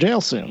themselves in jail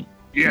soon.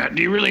 Yeah,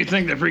 do you really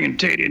think that freaking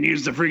Tatia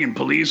needs the freaking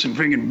police and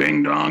freaking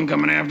Bing Dong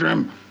coming after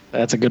him?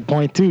 That's a good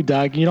point too,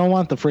 Doug. You don't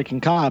want the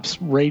freaking cops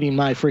raiding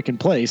my freaking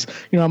place.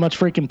 You know how much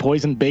freaking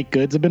poison baked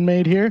goods have been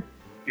made here?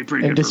 You're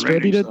pretty And good for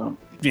ratings, distributed? though.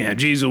 Yeah,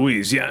 geez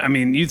Louise. Yeah, I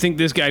mean, you think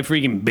this guy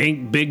freaking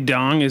Big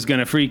Dong is going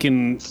to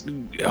freaking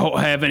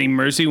have any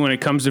mercy when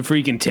it comes to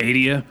freaking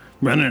Tatia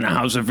running a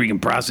house of freaking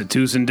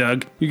prostitution,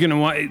 Doug? You're going to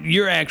want,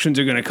 your actions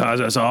are going to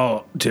cause us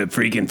all to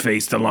freaking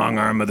face the long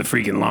arm of the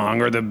freaking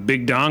long, or the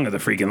big dong of the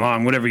freaking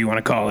long, whatever you want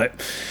to call it.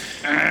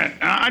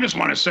 I just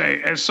want to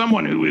say, as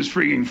someone who is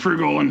freaking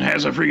frugal and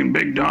has a freaking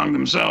big dong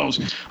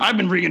themselves, I've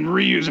been freaking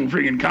reusing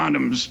freaking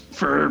condoms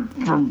for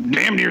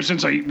damn near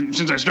since I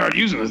started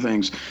using the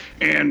things.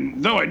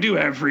 And though I do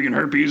have freaking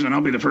herpes, and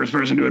I'll be the first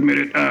person to admit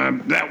it, I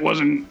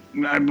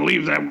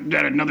believe that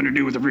had nothing to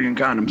do with the freaking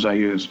condoms I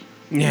use.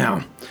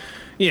 Yeah.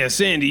 Yeah,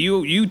 Sandy,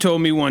 you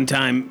told me one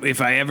time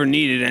if I ever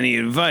needed any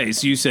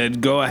advice, you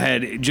said, go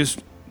ahead,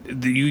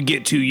 you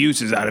get two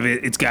uses out of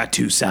it. It's got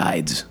two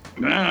sides.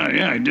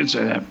 Yeah, I did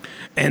say that.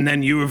 And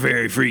then you were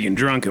very freaking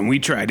drunk, and we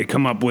tried to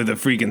come up with a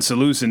freaking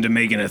solution to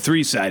making a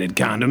 3-sided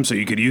condom so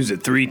you could use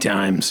it 3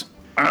 times.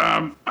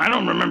 I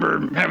don't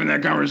remember having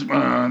that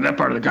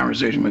part of the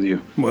conversation with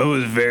you. Well, it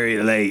was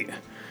very late.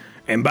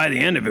 And by the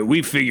end of it,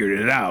 we figured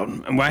it out.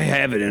 And I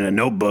have it in a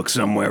notebook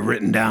somewhere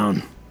written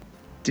down.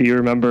 Do you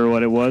remember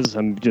what it was?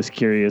 I'm just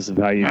curious of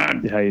how you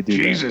do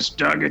Jesus,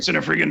 Doug, it's in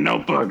a freaking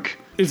notebook.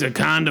 It's a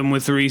condom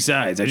with 3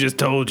 sides. I just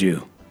told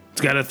you.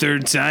 It's got a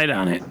 3rd side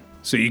on it.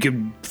 So you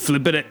could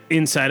flip it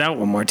inside out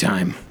one more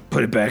time.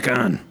 Put it back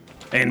on.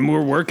 And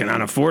we're working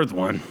on a 4th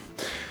one.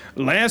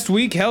 Last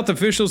week, health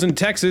officials in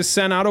Texas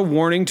sent out a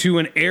warning to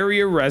an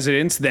area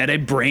residents that a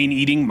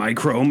brain-eating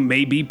microbe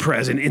may be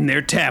present in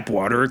their tap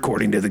water,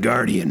 according to The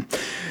Guardian.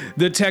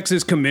 The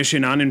Texas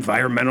Commission on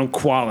Environmental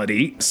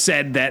Quality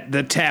said that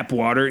the tap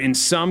water in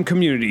some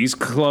communities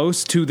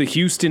close to the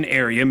Houston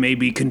area may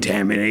be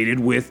contaminated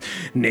with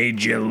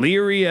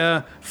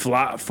Naegleria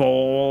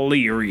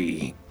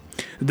foliarii.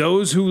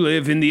 Those who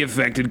live in the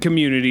affected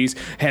communities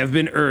have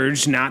been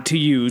urged not to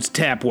use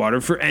tap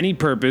water for any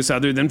purpose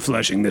other than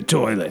flushing the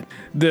toilet.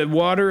 The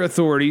water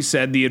authority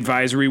said the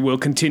advisory will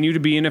continue to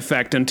be in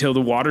effect until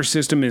the water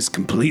system is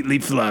completely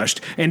flushed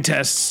and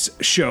tests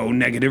show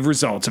negative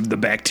results of the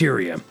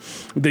bacteria.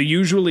 The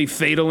usually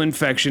fatal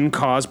infection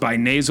caused by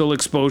nasal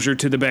exposure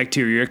to the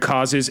bacteria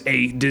causes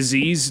a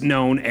disease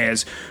known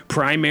as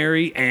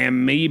primary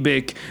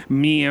amoebic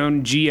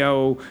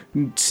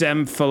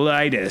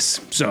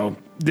meningoencephalitis. So,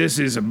 this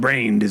is a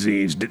brain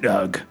disease,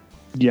 Doug.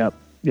 Yep.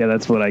 Yeah,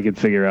 that's what I could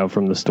figure out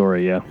from the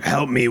story, yeah.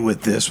 Help me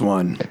with this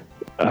one.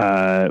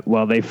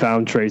 Well, they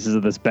found traces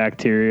of this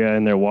bacteria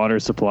in their water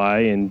supply,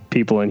 and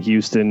people in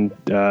Houston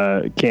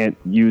can't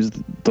use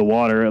the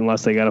water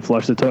unless they got to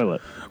flush the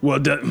toilet.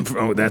 Well,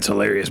 that's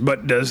hilarious.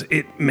 But does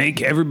it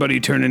make everybody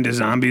turn into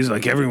zombies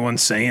like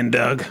everyone's saying,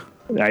 Doug?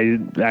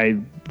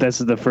 This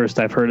is the first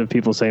I've heard of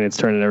people saying it's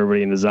turning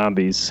everybody into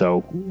zombies.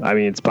 So, I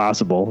mean, it's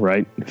possible,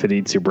 right? If it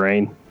eats your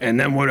brain. And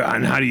then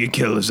how do you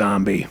kill a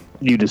zombie?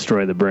 You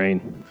destroy the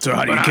brain. So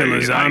how do you kill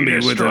a zombie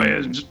with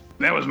a...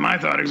 That was my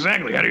thought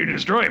exactly. How do you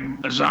destroy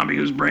a zombie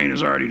whose brain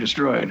is already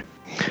destroyed?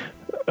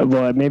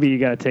 Well, maybe you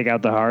got to take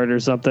out the heart or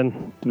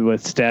something.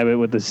 Stab it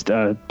with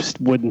a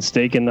wooden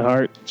stake in the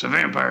heart. It's a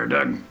vampire,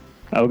 Doug.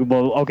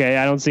 Well, okay.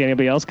 I don't see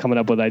anybody else coming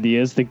up with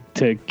ideas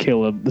to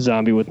kill a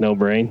zombie with no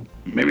brain.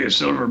 Maybe a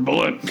silver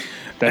bullet.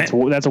 That's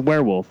a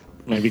werewolf.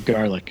 Maybe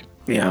garlic.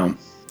 Yeah.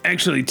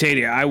 Actually,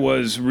 Tatia, I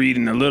was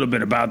reading a little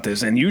bit about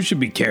this, and you should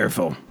be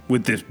careful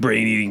with this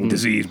brain-eating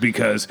disease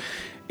because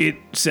it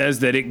says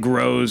that it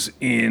grows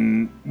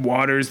in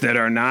waters that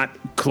are not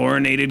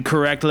chlorinated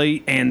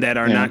correctly and that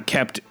are not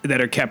kept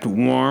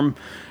warm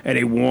at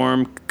a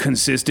warm,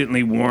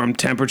 consistently warm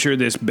temperature.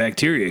 This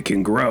bacteria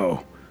can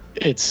grow.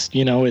 It's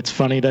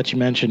funny that you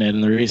mention it,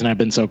 and the reason I've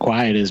been so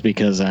quiet is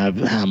because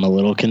I'm a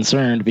little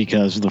concerned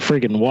because the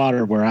friggin'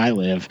 water where I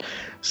live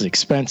is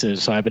expensive,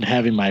 so I've been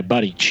having my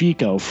buddy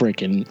Chico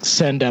freaking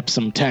send up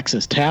some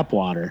Texas tap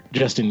water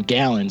just in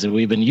gallons, and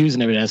we've been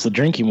using it as the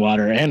drinking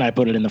water, and I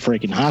put it in the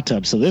freaking hot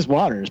tub, so this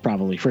water is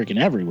probably freaking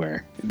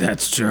everywhere.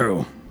 That's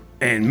true.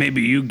 and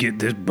maybe you get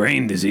this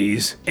brain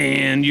disease,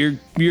 and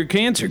your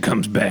cancer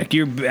comes back.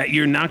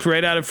 You're knocked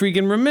right out of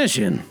freaking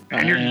remission.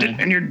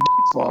 And your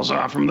falls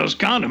off from those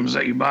condoms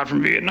that you bought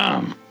from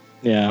Vietnam.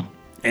 Yeah.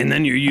 And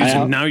then you're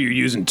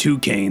using 2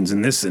 canes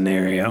in this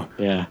scenario.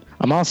 Yeah.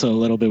 I'm also a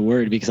little bit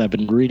worried because I've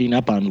been reading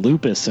up on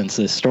lupus since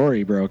this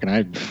story broke, and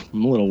I'm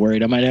a little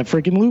worried I might have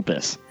freaking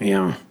lupus.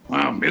 Yeah.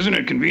 Wow, isn't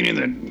it convenient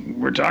that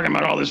we're talking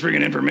about all this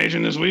freaking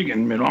information this week?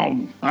 And I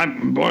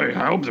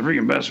hope the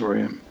freaking best for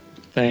you.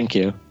 Thank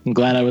you. I'm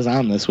glad I was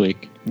on this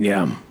week.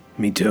 Yeah,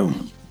 me too.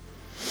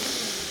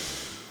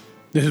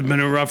 This has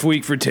been a rough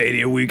week for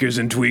Tadia, Weakers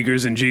and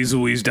Tweakers, and geez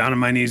Louise, down on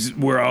my knees.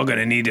 We're all going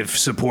to need to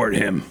support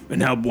him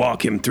and help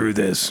walk him through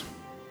this.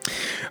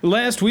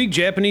 Last week,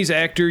 Japanese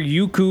actor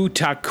Yuko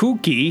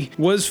Takuki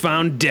was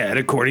found dead,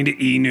 according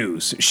to E!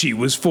 News. She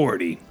was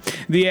 40.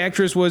 The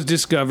actress was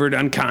discovered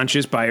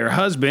unconscious by her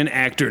husband,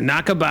 actor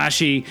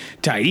Nakabashi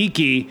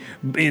Taiki,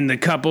 in the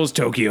couple's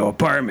Tokyo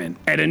apartment.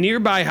 At a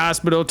nearby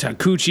hospital,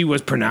 Takuchi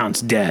was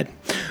pronounced dead.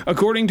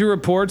 According to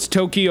reports,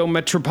 Tokyo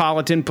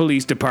Metropolitan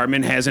Police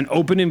Department has an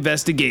open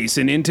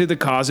investigation into the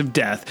cause of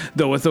death,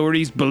 though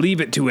authorities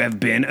believe it to have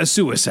been a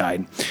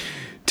suicide.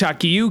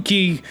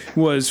 Takayuki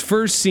was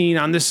first seen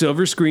on the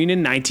silver screen in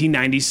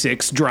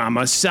 1996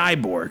 drama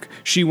Cyborg.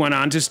 She went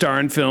on to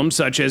star in films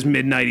such as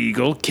Midnight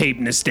Eagle, Cape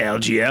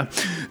Nostalgia,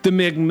 The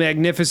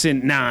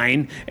Magnificent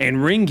Nine, and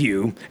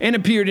Ringu, and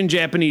appeared in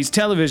Japanese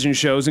television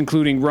shows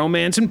including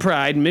Romance and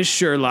Pride, Miss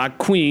Sherlock,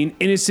 Queen,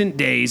 Innocent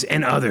Days,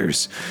 and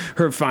others.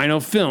 Her final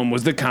film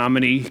was the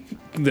comedy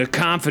The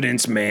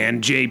Confidence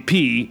Man,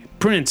 JP,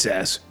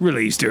 Princess,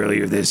 released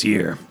earlier this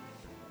year.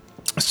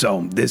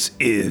 So this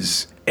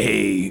is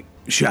a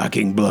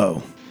shocking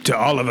blow to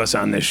all of us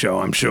on this show,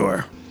 I'm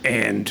sure.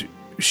 And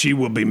she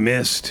will be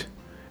missed,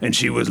 and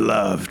she was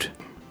loved.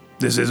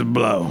 This is a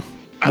blow.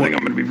 I think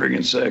I'm going to be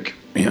freaking sick.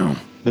 Yeah.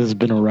 This has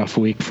been a rough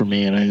week for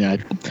me, and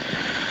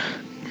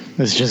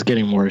it's just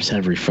getting worse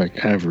every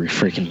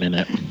freaking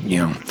minute.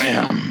 Yeah.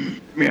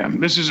 Yeah.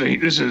 This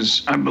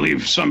is. I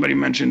believe somebody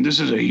mentioned this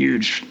is a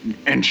huge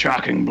and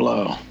shocking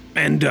blow.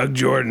 And Doug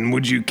Jordan,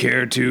 would you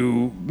care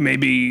to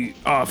maybe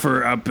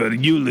offer up a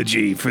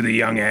eulogy for the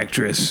young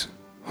actress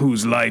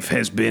whose life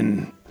has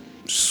been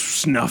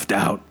snuffed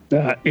out?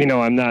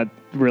 I'm not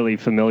really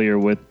familiar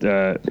with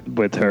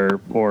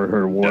her or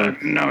her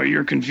work. No,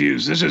 you're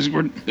confused. This is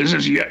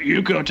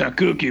Yuko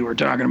Takuki we're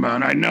talking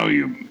about. I know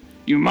you.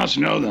 You must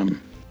know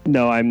them.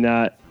 No, I'm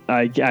not.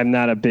 I'm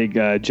not a big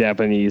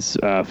Japanese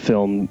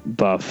film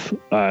buff,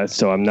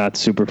 so I'm not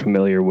super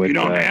familiar with. You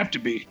don't have to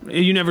be.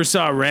 You never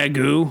saw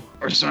Ragu?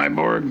 Or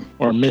Cyborg?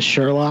 Or Miss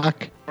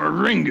Sherlock? Or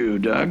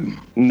Ringu, Doug?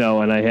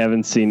 No, and I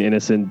haven't seen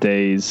Innocent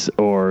Days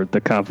or The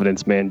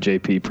Confidence Man,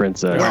 JP,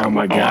 Princess. Oh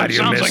my God, it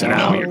you're sounds missing like I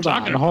know out. what you're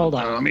talking Hold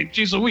about. on. I mean,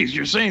 geez Louise,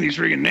 you're saying these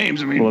freaking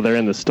names. I mean, Well, they're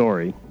in the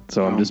story,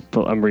 so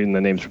I'm reading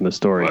the names from the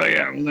story. well,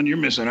 yeah, well, then you're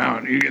missing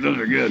out. Those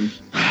are good.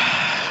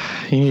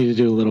 You need to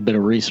do a little bit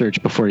of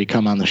research before you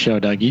come on the show,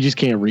 Doug. You just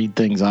can't read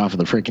things off of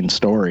the freaking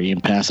story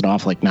and pass it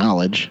off like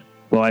knowledge.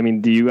 Well, I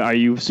mean, are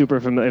you super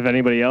familiar? If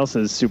anybody else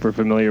is super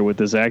familiar with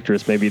this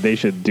actress, maybe they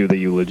should do the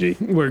eulogy.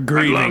 We're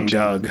grieving,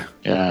 Doug.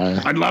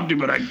 Yeah. I'd love to,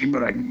 but I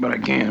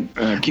can't.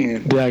 I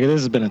can't. Doug, this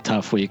has been a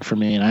tough week for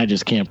me, and I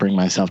just can't bring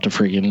myself to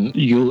freaking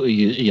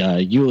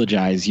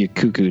eulogize you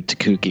cuckoo to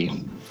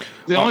kooky.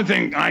 The only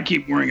thing I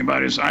keep worrying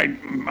about is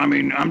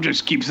I'm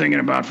just keep thinking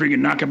about freaking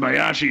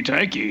Nakabayashi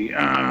Taiki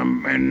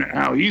and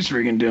how he's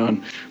freaking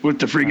doing with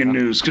the freaking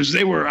news, because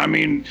they were a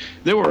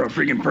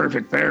freaking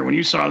perfect pair. When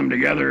you saw them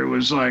together, it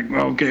was like,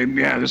 okay,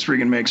 yeah, this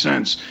freaking makes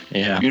sense.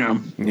 Yeah.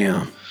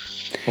 Yeah.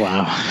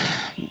 Wow.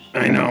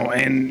 I know.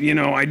 And,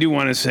 I do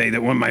want to say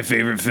that one of my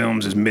favorite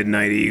films is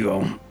Midnight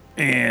Eagle.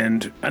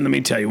 And let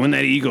me tell you, when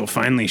that eagle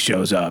finally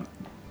shows up,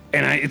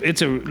 and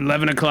it's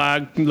 11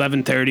 o'clock,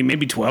 11:30,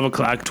 maybe 12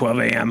 o'clock, 12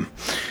 a.m.,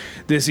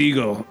 this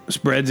eagle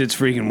spreads its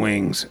freaking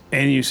wings,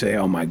 and you say,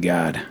 oh my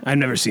God, I've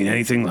never seen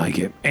anything like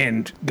it.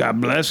 And God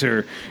bless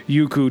her,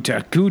 Yuko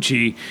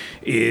Takuchi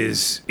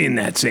is in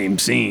that same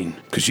scene,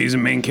 because she's a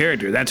main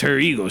character. That's her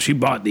eagle. She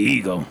bought the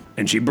eagle,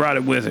 and she brought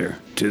it with her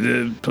to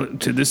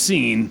the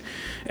scene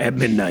at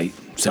midnight.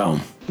 So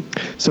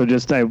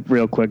just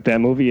real quick,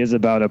 that movie is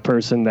about a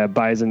person that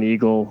buys an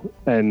eagle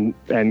and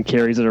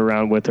carries it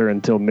around with her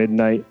until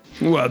midnight.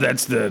 Well,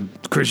 that's the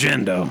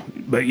crescendo.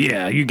 But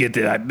yeah, you get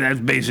that. That's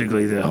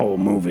basically the whole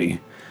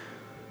movie.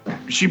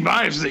 She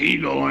buys the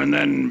eagle,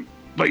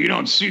 but you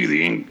don't see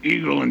the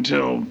eagle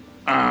until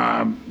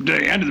the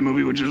end of the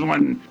movie, which is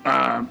when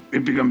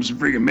it becomes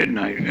freaking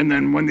midnight. And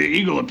then when the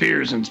eagle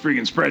appears and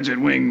freaking spreads its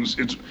wings,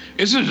 this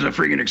is a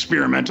freaking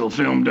experimental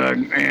film,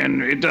 Doug,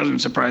 and it doesn't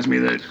surprise me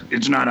that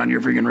it's not on your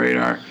freaking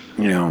radar.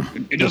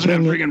 It doesn't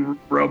have freaking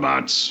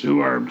robots who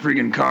are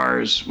freaking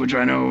cars, which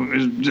I know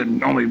is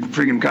the only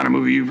freaking kind of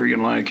movie you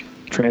freaking like.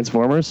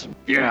 Transformers?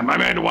 Yeah,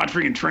 I had to watch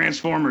freaking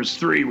Transformers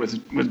 3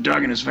 with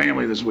Doug and his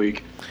family this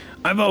week.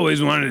 I've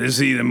always wanted to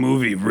see the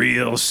movie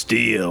Real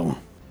Steel.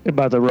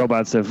 About the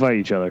robots that fight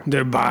each other.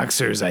 They're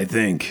boxers, I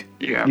think.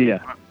 Yeah. Yeah.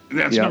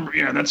 That's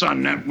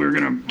on net. We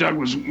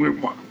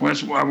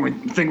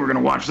think we're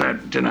gonna watch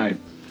that tonight.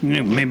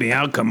 Maybe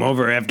I'll come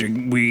over after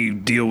we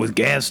deal with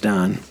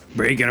Gaston,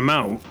 breaking him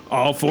out.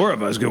 All four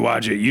of us could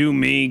watch it. You,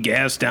 me,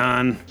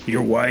 Gaston,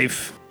 your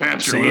wife,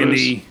 Pastor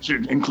Sandy. Lewis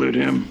should include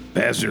him.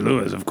 Pastor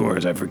Lewis, of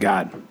course, I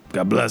forgot.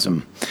 God bless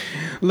him.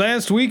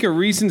 Last week, a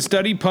recent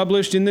study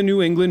published in the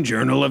New England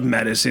Journal of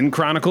Medicine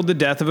chronicled the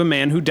death of a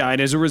man who died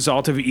as a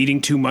result of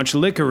eating too much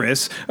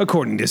licorice,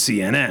 according to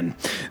CNN.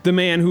 The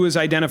man, who is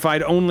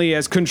identified only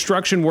as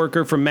construction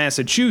worker from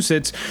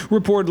Massachusetts,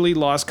 reportedly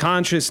lost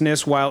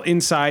consciousness while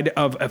inside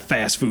of a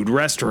fast food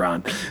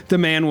restaurant. The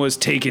man was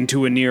taken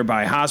to a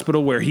nearby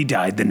hospital where he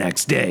died the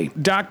next day.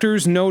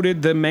 Doctors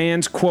noted the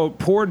man's, quote,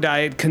 poor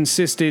diet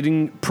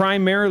consisting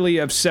primarily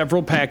of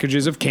several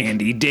packages of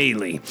candy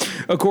daily.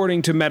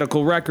 According to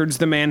medical records,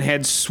 the man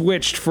had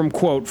switched from,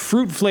 quote,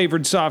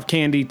 fruit-flavored soft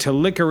candy to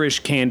licorice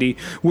candy,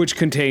 which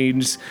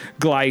contains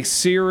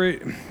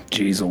glyceric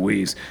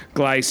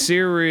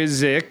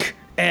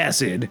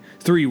acid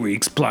 3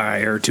 weeks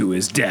prior to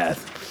his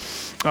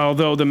death.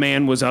 Although the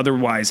man was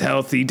otherwise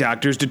healthy,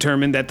 doctors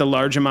determined that the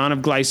large amount of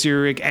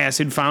glyceric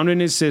acid found in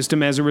his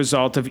system as a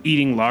result of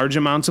eating large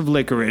amounts of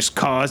licorice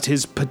caused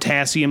his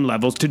potassium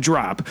levels to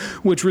drop,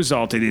 which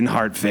resulted in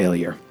heart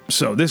failure.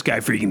 So this guy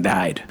freaking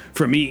died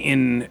from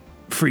eating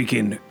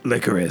freaking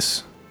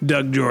licorice.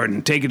 Doug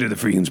Jordan, take it to the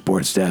freaking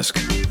sports desk.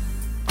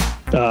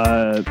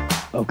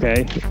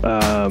 Okay.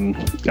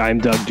 I'm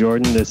Doug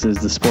Jordan. This is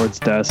the sports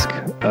desk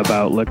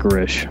about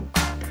licorice.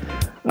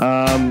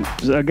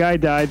 A guy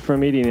died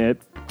from eating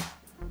it.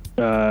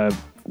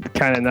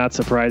 Kind of not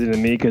surprising to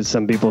me because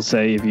some people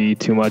say if you eat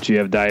too much, you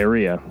have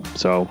diarrhea.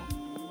 So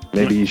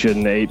maybe you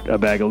shouldn't eat a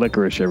bag of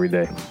licorice every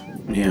day.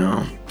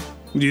 Yeah.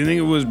 Do you think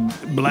it was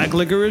black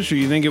licorice, or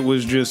you think it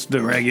was just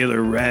the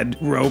regular red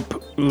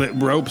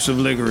ropes of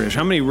licorice?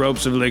 How many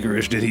ropes of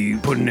licorice did he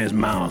put in his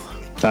mouth?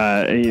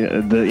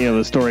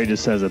 The story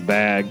just says a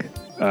bag.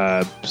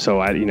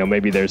 So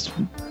maybe there's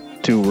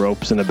 2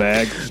 ropes in a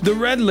bag. The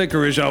red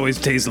licorice always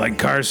tastes like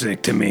car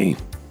sick to me.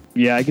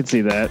 Yeah, I can see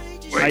that.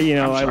 Wait,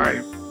 I'm sorry.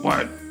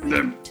 What?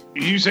 Did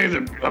you say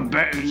that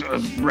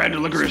a red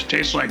licorice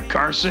tastes like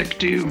car sick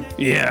to you?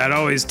 Yeah, it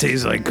always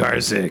tastes like car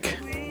sick,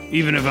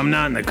 even if I'm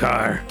not in the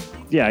car.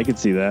 Yeah, I can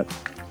see that.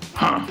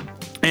 Huh.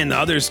 And the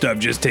other stuff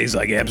just tastes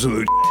like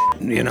absolute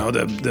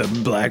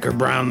the black or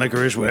brown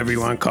licorice, whatever you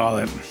want to call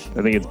it.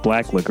 I think it's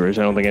black licorice.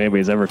 I don't think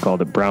anybody's ever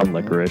called it brown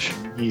licorice.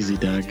 Easy,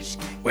 Doug.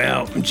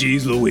 Well,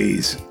 geez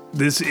Louise,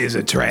 this is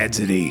a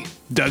tragedy.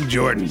 Doug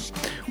Jordan,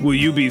 will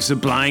you be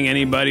supplying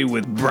anybody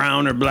with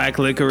brown or black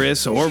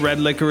licorice or red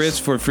licorice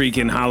for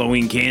freaking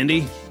Halloween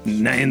candy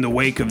in the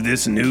wake of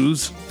this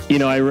news?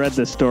 I read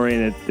the story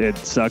and it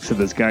sucks that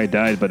this guy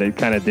died, but it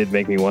kind of did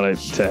make me want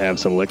to have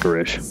some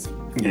licorice.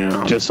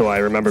 Yeah. Just so I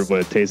remembered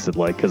what it tasted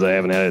like, because I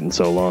haven't had it in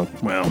so long.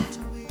 Well,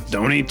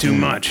 don't eat too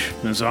much.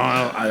 That's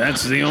all.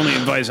 That's the only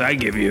advice I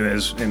give you,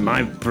 as in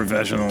my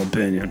professional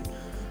opinion.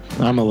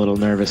 I'm a little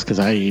nervous because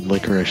I eat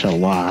licorice a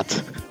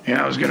lot.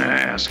 Yeah, I was going to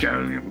ask.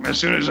 As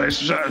soon as I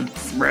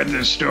read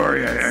this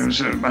story, I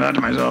thought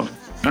to myself,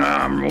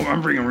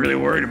 I'm freaking really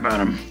worried about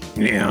him.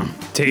 Yeah.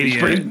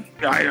 Tadia.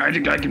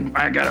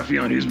 I got a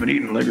feeling he's been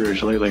eating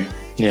licorice lately.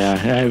 Yeah,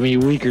 I mean,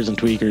 Weakers and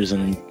Tweakers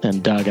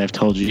and Doug, I've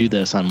told you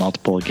this on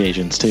multiple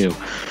occasions, too.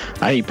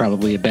 I eat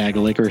probably a bag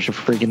of licorice a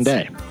freaking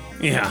day.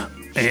 Yeah,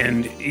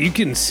 and you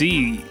can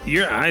see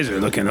your eyes are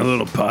looking a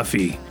little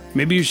puffy.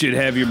 Maybe you should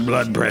have your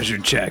blood pressure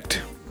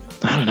checked.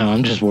 I don't know,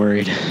 I'm just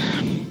worried.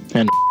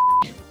 And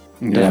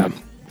yeah.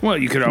 Well,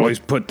 you could always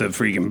put the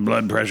freaking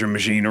blood pressure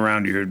machine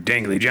around your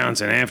Dangly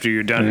Johnson after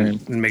you're done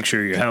and make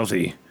sure you're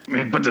healthy. I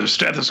mean, put the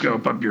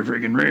stethoscope up your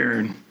freaking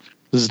rear.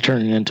 This is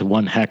turning into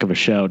one heck of a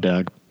show,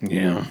 Doug.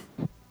 Yeah.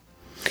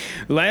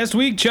 Last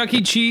week, Chuck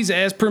E. Cheese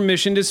asked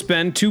permission to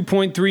spend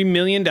 $2.3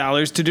 million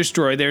to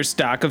destroy their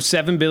stock of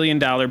 $7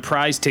 billion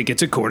prize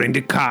tickets, according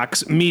to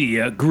Cox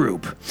Media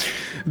Group.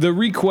 The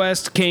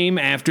request came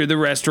after the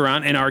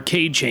restaurant and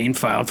arcade chain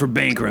filed for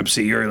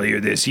bankruptcy earlier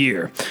this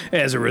year.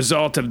 As a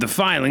result of the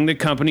filing, the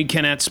company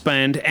cannot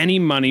spend any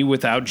money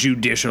without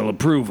judicial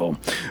approval.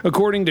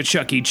 According to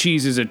Chuck E.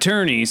 Cheese's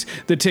attorneys,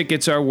 the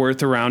tickets are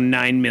worth around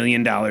 $9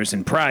 million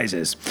in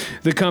prizes.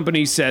 The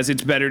company says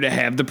it's better to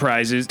have the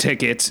prizes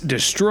tickets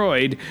destroyed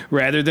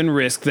rather than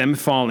risk them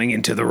falling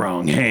into the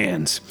wrong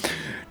hands.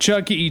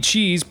 Chuck E.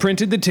 Cheese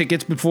printed the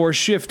tickets before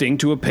shifting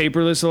to a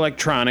paperless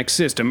electronic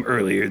system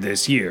earlier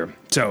this year.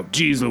 So,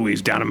 geez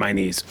Louise, down on my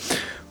knees.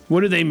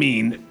 What do they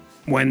mean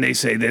when they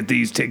say that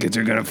these tickets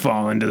are going to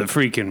fall into the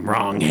freaking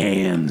wrong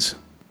hands?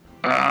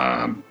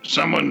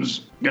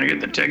 Someone's going to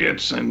get the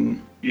tickets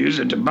and use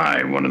it to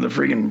buy one of the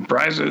freaking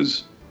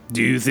prizes.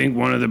 Do you think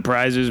one of the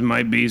prizes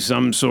might be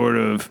some sort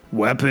of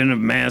weapon of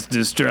mass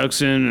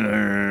destruction,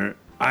 or...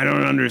 I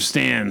don't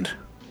understand.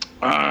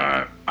 No,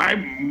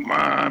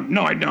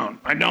 I don't.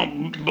 I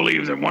don't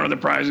believe that one of the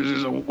prizes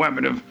is a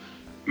weapon of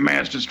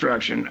mass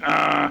destruction.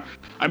 I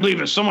believe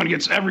if someone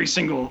gets every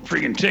single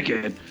freaking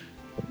ticket,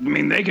 I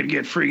mean, they could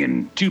get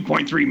freaking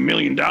 $2.3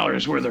 million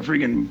worth of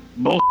freaking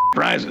bull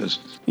prizes.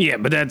 Yeah,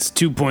 but that's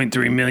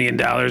 $2.3 million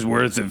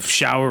worth of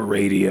shower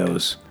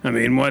radios. I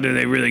mean, what are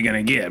they really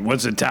going to get?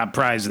 What's the top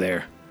prize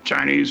there?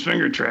 Chinese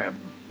finger trap,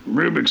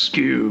 Rubik's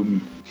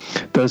Cube.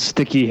 Those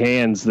sticky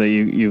hands that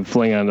you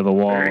fling onto the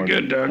wall. Very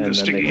good, Doug. The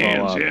sticky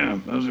hands, yeah,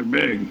 those are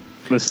big.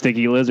 The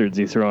sticky lizards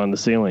you throw on the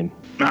ceiling.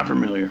 Not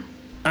familiar.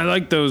 I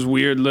like those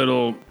weird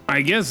little,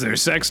 I guess they're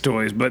sex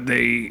toys, but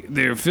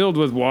they're filled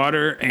with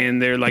water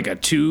and they're like a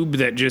tube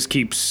that just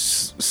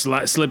keeps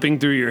slipping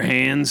through your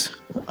hands.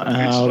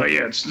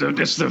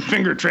 It's the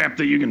finger trap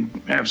that you can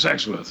have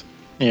sex with.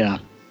 Yeah.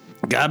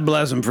 God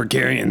bless him for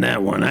carrying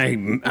that one.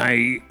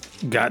 I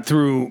got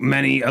through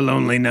many a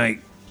lonely night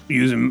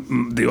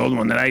using the old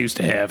one that I used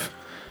to have.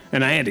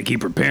 And I had to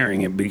keep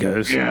repairing it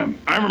because... Yeah,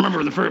 I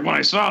remember the first when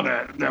I saw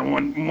that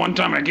one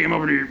time I came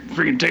over to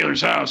freaking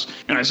Taylor's house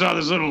and I saw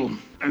this little...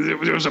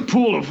 There was a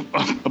pool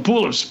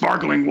of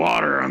sparkling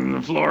water on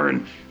the floor,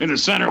 and in the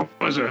center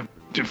was a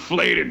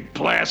deflated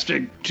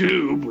plastic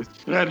tube with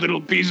had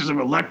little pieces of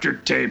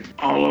electric tape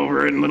all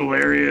over it in little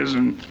areas,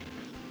 and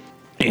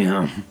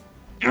yeah.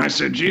 And I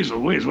said, "Geez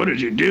Louise, what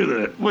did you do to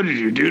that? What did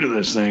you do to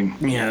this thing?"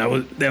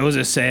 Yeah, that was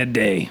a sad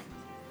day.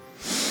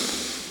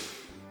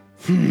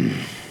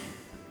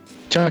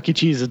 Chuck E.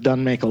 Cheese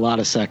doesn't make a lot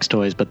of sex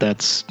toys, but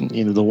that's,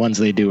 the ones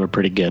they do are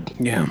pretty good.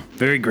 Yeah,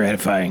 very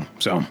gratifying.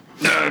 So,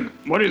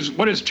 what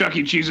is Chuck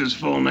E. Cheese's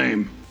full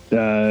name?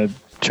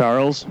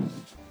 Charles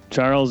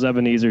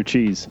Ebenezer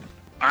Cheese.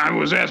 I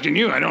was asking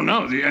you. I don't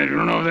know. I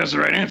don't know if that's the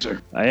right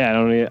answer. Yeah,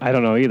 I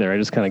don't know either. I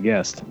just kind of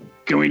guessed.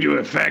 Can we do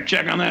a fact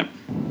check on that?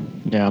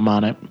 Yeah, I'm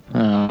on it.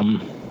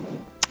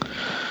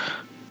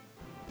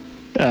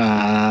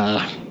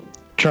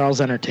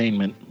 Charles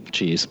Entertainment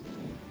Cheese.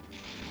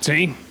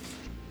 See?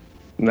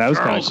 That was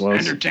kind of close.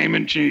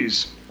 Entertainment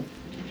Cheese.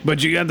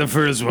 But you got the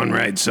first one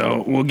right,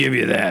 so we'll give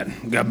you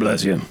that. God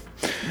bless you.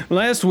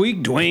 Last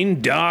week,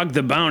 Dwayne Dog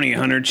the Bounty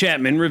Hunter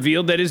Chapman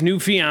revealed that his new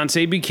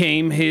fiancée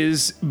became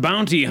his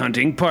bounty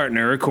hunting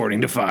partner,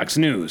 according to Fox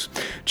News.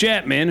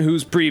 Chapman,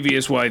 whose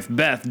previous wife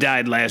Beth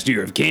died last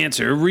year of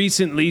cancer,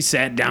 recently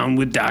sat down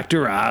with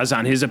Dr. Oz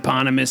on his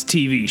eponymous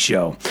TV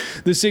show.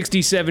 The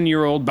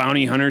 67-year-old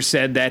bounty hunter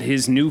said that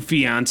his new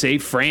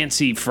fiancée,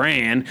 Francie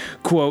Fran,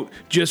 quote,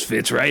 just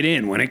fits right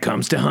in when it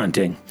comes to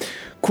hunting.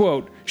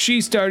 Quote,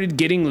 she started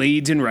getting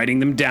leads and writing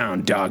them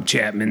down, Dog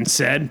Chapman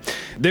said.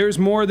 There's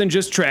more than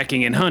just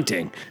tracking and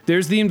hunting.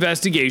 There's the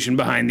investigation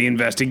behind the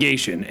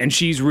investigation, and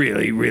she's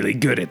really, really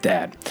good at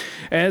that.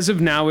 As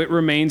of now, it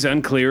remains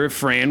unclear if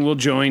Fran will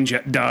join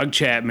Dog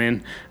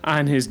Chapman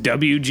on his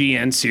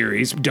WGN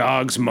series,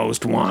 Dogs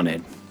Most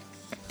Wanted.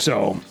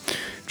 So,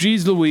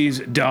 geez Louise,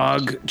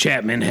 Dog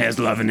Chapman has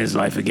love in his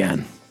life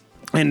again.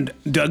 And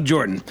Doug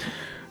Jordan,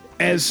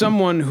 as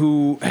someone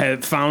who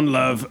had found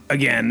love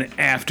again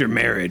after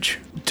marriage,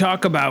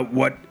 talk about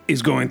what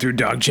is going through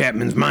Dog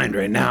Chapman's mind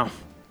right now.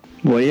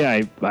 Well,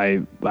 yeah,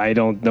 I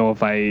don't know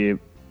if I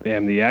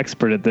am the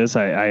expert at this.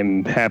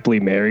 I'm happily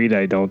married.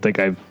 I don't think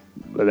I've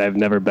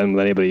never been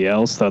with anybody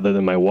else other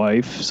than my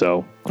wife.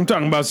 So I'm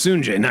talking about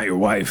Sunjay, not your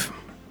wife.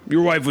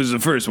 Your wife was the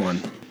first one.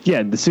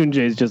 Yeah, the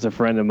Sunjay is just a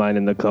friend of mine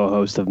and the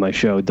co-host of my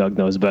show, Doug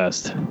Knows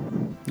Best.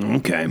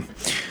 Okay.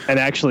 And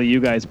actually, you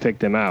guys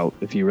picked him out,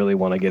 if you really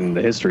want to get into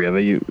the history of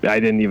it. I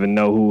didn't even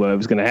know who I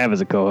was going to have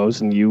as a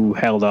co-host, and you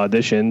held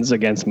auditions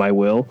against my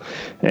will,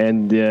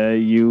 and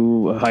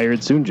you hired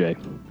Sunjay.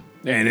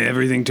 And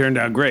everything turned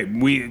out great.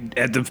 We,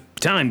 at the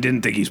time,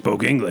 didn't think he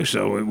spoke English,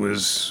 so it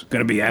was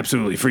going to be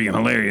absolutely freaking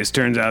hilarious.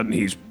 Turns out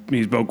he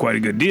spoke quite a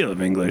good deal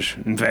of English.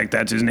 In fact,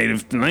 that's his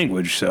native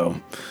language, so...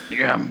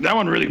 Yeah, that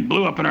one really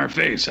blew up in our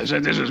face. I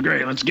said, this is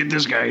great. Let's get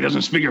this guy. He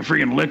doesn't speak a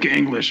freaking lick of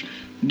English.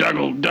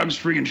 Doug's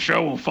freaking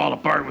show will fall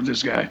apart with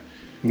this guy.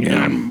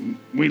 Yeah. And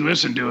we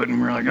listened to it,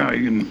 and we're like, oh,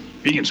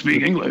 he can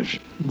speak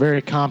English.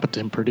 Very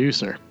competent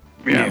producer.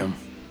 Yeah.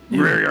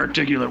 Very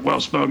articulate,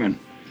 well-spoken.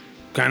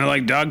 Kind of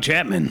like Dog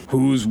Chapman,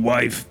 whose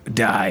wife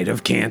died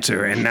of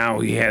cancer, and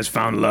now he has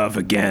found love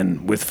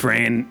again with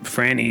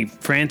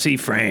Francie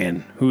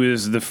Fran, who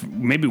is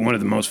maybe one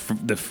of the most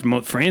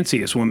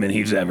franciest women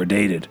he's ever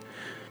dated.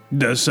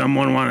 Does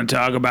someone want to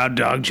talk about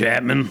Dog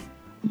Chapman?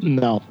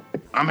 No.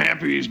 I'm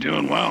happy he's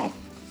doing well.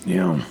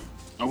 Yeah.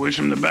 I wish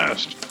him the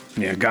best.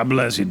 Yeah, God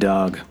bless you,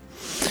 dog.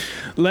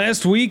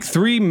 Last week,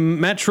 3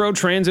 Metro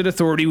Transit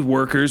Authority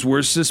workers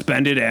were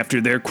suspended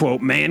after their, quote,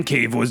 man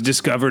cave was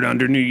discovered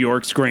under New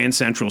York's Grand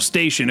Central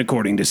Station,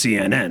 according to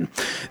CNN.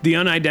 The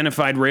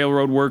unidentified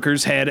railroad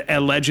workers had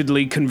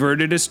allegedly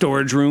converted a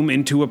storage room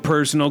into a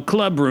personal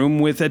club room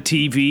with a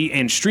TV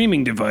and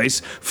streaming device,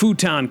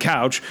 futon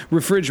couch,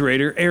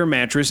 refrigerator, air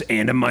mattress,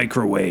 and a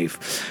microwave.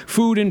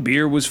 Food and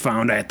beer was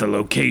found at the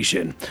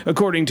location.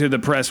 According to the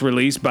press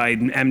release by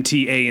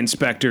MTA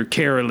Inspector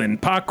Carolyn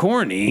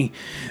Pokorny,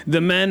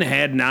 the men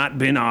had not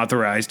been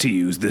authorized to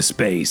use the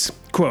space.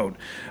 Quote,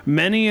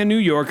 many a New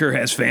Yorker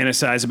has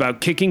fantasized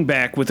about kicking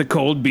back with a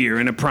cold beer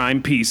in a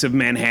prime piece of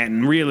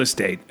Manhattan real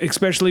estate,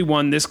 especially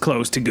one this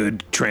close to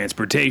good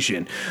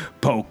transportation,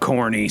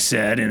 Pokorny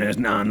said in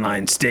an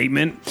online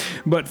statement.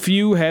 But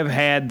few have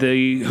had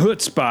the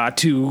chutzpah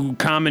to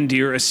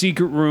commandeer a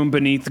secret room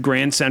beneath the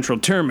Grand Central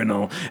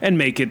Terminal and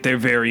make it their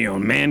very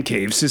own man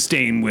cave,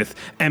 sustained with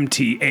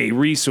MTA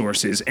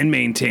resources and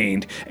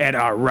maintained at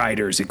our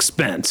riders'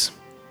 expense.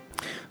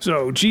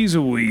 So, Cheese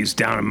Louise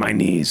down on my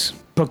knees.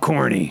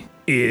 Picorni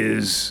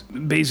is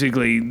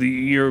basically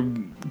your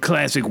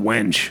classic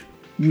wench,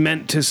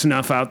 meant to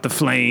snuff out the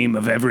flame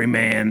of every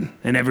man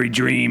and every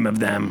dream of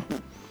them.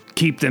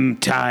 Keep them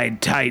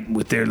tied tight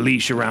with their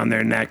leash around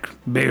their neck,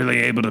 barely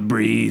able to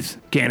breathe,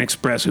 can't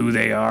express who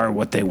they are or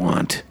what they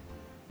want.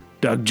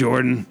 Doug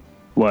Jordan?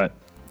 What?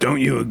 Don't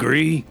you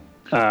agree?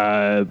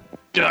 Doug,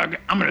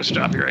 I'm going to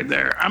stop you right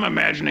there. I'm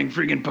imagining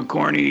freaking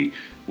Picorni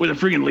with a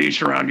freaking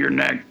leash around your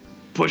neck,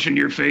 pushing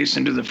your face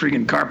into the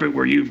freaking carpet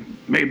where you've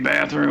made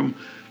bathroom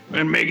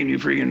and making you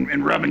freaking,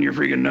 and rubbing your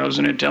freaking nose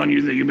in it, telling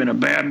you that you've been a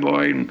bad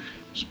boy and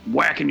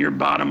whacking your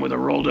bottom with a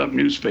rolled up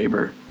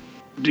newspaper.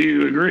 Do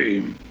you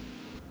agree?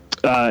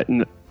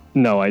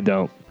 No, I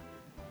don't.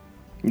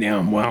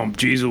 Yeah, well,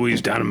 geez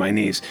Louise, down on my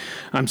knees.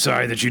 I'm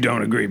sorry that you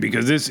don't agree,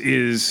 because this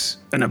is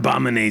an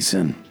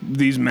abomination.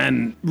 These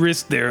men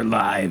risk their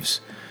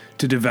lives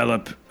to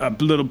develop a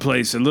little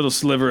place, a little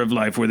sliver of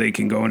life where they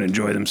can go and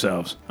enjoy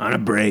themselves on a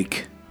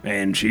break.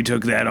 And she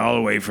took that all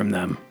away from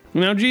them.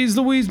 Now, geez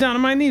Louise, down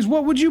on my knees,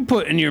 what would you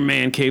put in your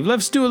man cave?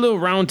 Let's do a little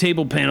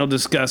roundtable panel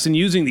discussing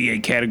using the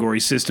 8-category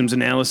systems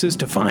analysis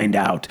to find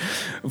out.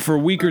 For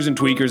weakers and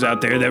tweakers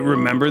out there that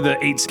remember, the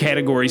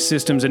 8-category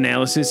systems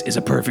analysis is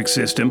a perfect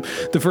system.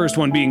 The first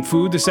one being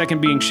food, the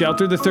second being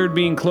shelter, the third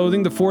being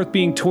clothing, the fourth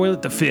being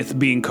toilet, the fifth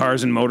being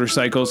cars and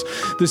motorcycles,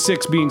 the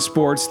sixth being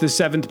sports, the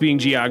seventh being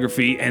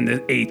geography, and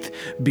the eighth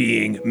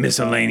being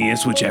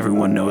miscellaneous, which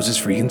everyone knows is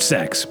freaking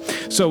sex.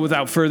 So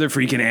without further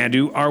freaking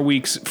ado, our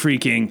week's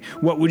freaking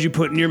what would you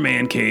put in your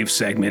man cave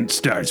segment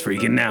starts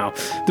freaking now.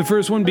 The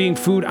first one being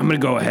food, I'm going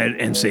to go ahead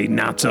and say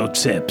nacho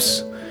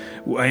chips.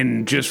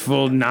 And just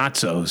full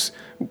nachos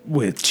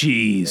with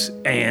cheese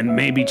and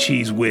maybe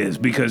cheese whiz,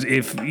 because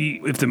if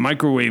the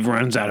microwave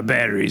runs out of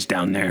batteries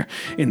down there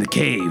in the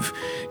cave,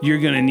 you're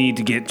gonna need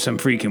to get some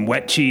freaking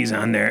wet cheese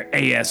on there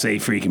ASA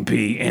freaking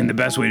P, and the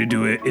best way to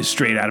do it is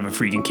straight out of a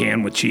freaking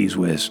can with cheese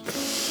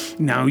whiz.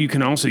 Now you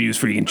can also use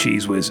freaking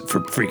cheese whiz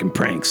for freaking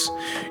pranks.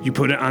 You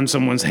put it on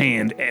someone's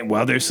hand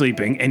while they're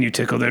sleeping and you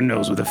tickle their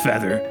nose with a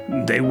feather.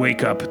 They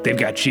wake up, they've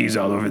got cheese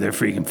all over their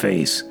freaking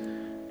face.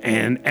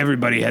 And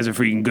everybody has a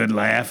freaking good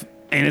laugh.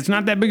 And it's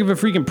not that big of a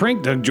freaking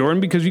prank, Doug Jordan,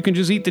 because you can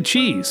just eat the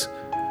cheese.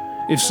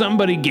 If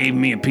somebody gave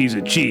me a piece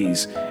of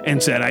cheese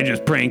and said, I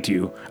just pranked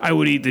you, I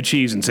would eat the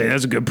cheese and say,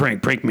 that's a good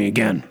prank, prank me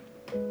again.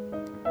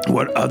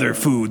 What other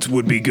foods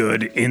would be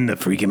good in the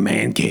freaking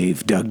man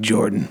cave, Doug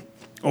Jordan?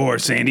 Or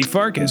Sandy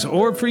Farkas,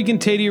 or freaking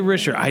Tadia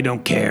Risher, I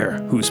don't care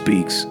who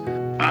speaks.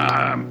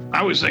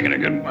 I was thinking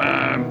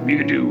you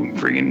could do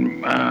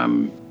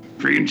freaking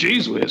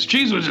cheese whiz.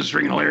 Cheese whiz is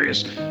freaking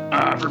hilarious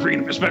for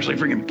freaking, especially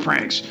freaking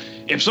pranks.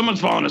 If someone's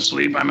falling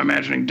asleep, I'm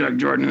imagining Doug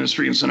Jordan in this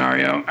freaking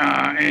scenario,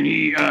 and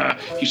you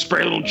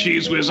spray a little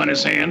cheese whiz on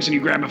his hands, and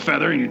you grab a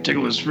feather and you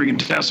tickle his freaking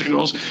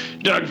testicles.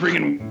 Doug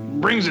freaking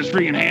brings his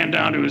freaking hand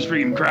down to his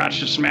freaking crotch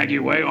to smack you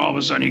away. All of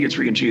a sudden, he gets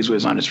freaking cheese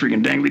whiz on his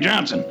freaking Dangly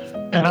Johnson.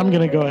 And I'm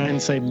going to go ahead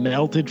and say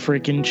melted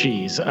freaking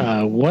cheese.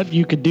 What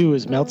you could do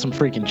is melt some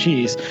freaking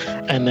cheese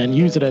and then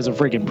use it as a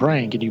freaking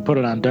prank. And you put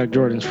it on Doug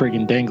Jordan's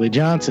freaking Dangly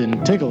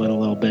Johnson, tickle it a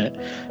little bit.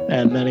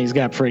 And then he's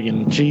got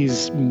freaking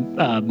cheese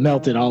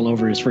melted all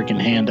over his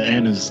freaking hand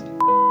and his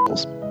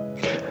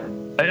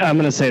I'm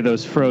going to say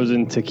those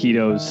frozen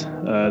taquitos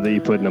that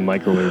you put in a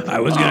microwave. I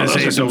was going to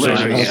say some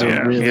delicious. Those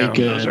are really good.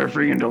 Those are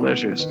freaking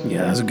delicious.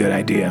 Yeah, that's a good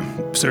idea.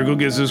 Circle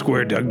gets the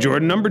square, Doug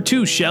Jordan. Number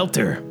 2,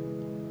 shelter.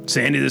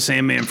 Sandy the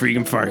Sandman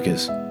freaking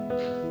Farkas.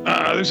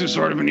 This is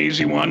sort of an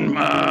easy one.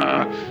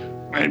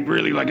 I'd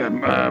really like a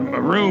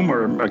room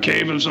or a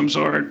cave of some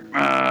sort.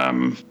 A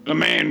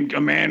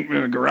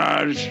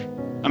garage.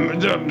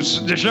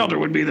 The shelter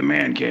would be the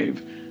man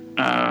cave.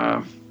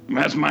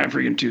 That's my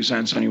freaking 2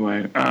 cents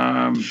anyway.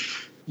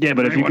 Yeah,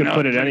 but if you could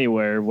put it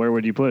anywhere, where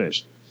would you put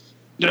it?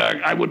 Doug,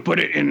 I would put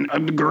it in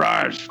the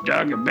garage,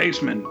 Doug, a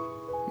basement.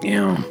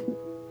 Yeah.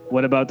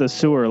 What about the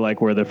sewer,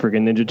 like where the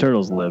freaking Ninja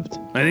Turtles lived?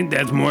 I think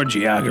that's more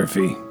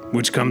geography,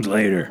 which comes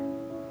later.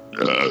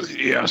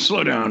 Yeah,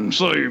 slow down,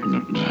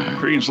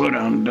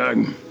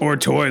 Doug. Or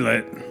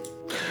toilet.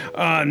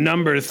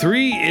 Number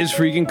 3 is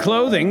freaking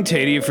clothing,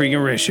 Tadia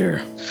freaking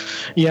Risher.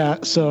 Yeah,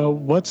 so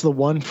what's the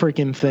one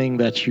freaking thing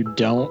that you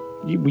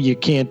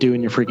can't do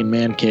in your freaking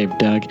man cave,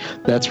 Doug?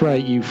 That's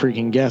right, you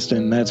freaking guessed it,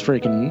 and that's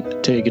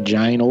freaking take a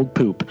giant old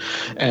poop.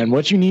 And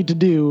what you need to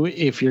do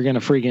if you're going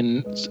to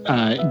freaking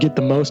get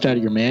the most out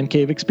of your man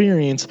cave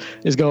experience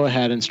is go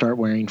ahead and start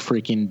wearing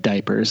freaking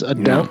diapers,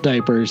 adult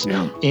diapers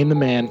in the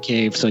man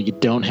cave so you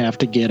don't have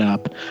to get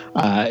up.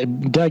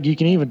 Doug, you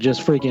can even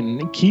just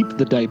freaking keep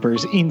the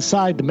diapers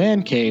inside the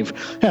man cave,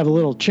 have a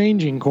little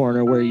changing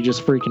corner where you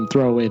just freaking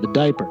throw away the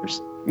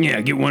diapers.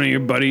 Yeah, get one of your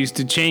buddies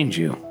to change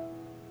you.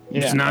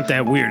 Yeah. It's not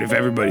that weird if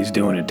everybody's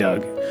doing it,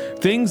 Doug.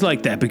 Things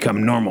like that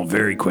become normal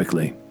very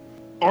quickly.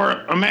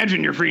 Or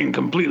imagine you're freaking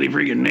completely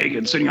freaking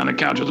naked, sitting on the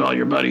couch with all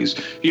your buddies.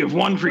 You have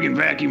one freaking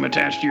vacuum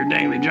attached to your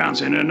Dangly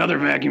Johnson and another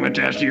vacuum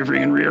attached to your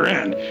freaking rear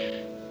end.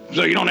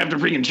 So you don't have to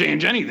freaking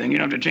change anything. You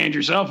don't have to change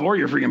yourself or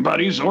your freaking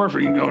buddies or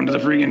freaking go into the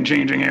freaking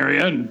changing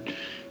area. And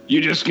you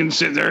just can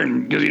sit there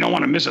and because you don't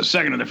want to miss a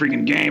second of the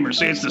freaking game, or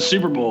say it's the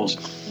Super Bowls,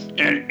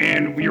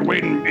 and you're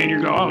waiting and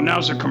you go, oh, now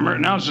it's a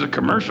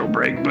commercial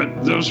break,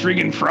 but those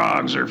freaking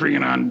frogs are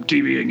freaking on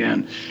TV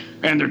again,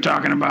 and they're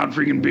talking about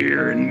freaking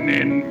beer and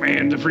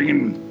the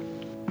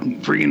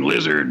freaking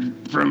lizard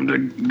from the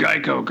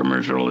Geico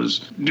commercial is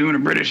doing a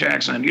British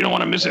accent. You don't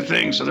want to miss a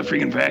thing, so the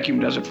freaking vacuum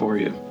does it for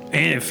you.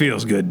 And it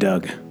feels good,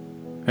 Doug.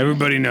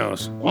 Everybody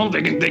knows. Well,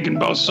 they can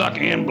both suck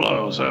and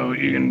blow, so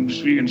you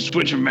can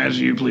switch them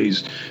as you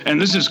please. And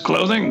this is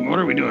clothing. What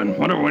are we doing?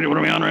 What are we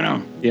on right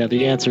now? Yeah,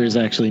 the answer is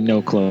actually no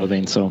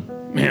clothing. So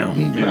Yeah.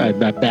 I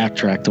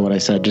backtrack to what I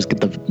said. Just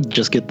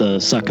get the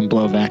suck and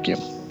blow vacuum.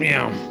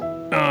 Yeah.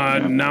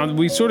 Now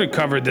we sort of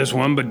covered this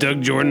one, but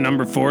Doug Jordan,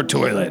 number 4,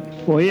 toilet.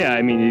 Well, yeah,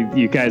 I mean,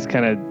 you guys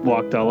kind of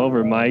walked all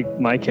over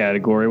my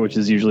category, which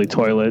is usually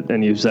toilet,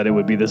 and you said it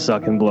would be the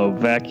suck and blow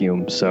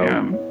vacuum. So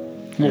yeah.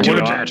 Two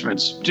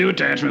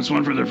attachments,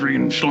 one for the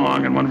freaking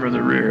schlong and one for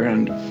the rear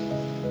end.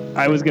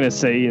 I was gonna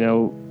say,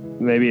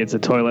 maybe it's a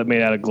toilet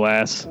made out of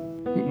glass.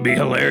 Be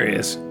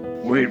hilarious.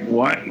 Wait,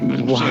 what?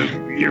 So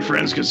your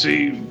friends could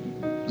see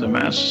the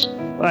mess?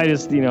 I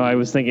just, I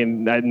was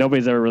thinking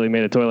nobody's ever really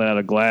made a toilet out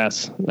of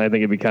glass. I think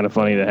it'd be kind of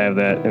funny to have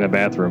that in a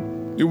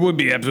bathroom. It would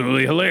be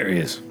absolutely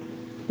hilarious.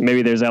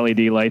 Maybe there's LED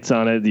lights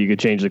on it. You could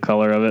change the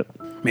color of it.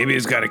 Maybe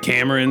it's got a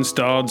camera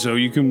installed so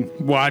you can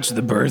watch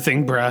the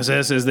birthing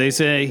process, as they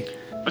say.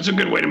 That's a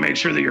good way to make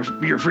sure that your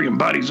freaking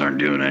buddies aren't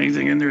doing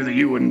anything in there that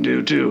you wouldn't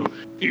do, too.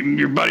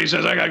 Your buddy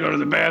says, I got to go to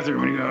the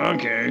bathroom. And you go,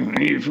 okay. And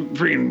you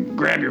freaking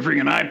grab your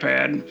freaking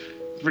iPad,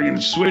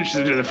 freaking switch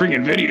to the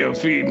freaking video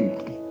feed,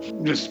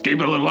 and just keep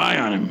a little eye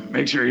on him.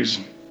 Make sure he's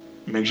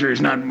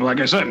not,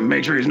 like I said,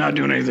 make sure he's not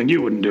doing anything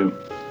you wouldn't do.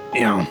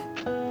 Yeah.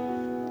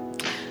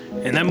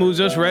 And that moves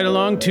us right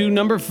along to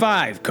number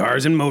 5,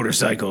 cars and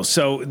motorcycles.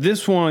 So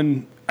this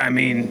one,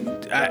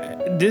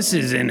 this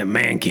is in a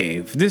man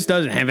cave. This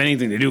doesn't have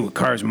anything to do with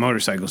cars and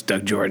motorcycles,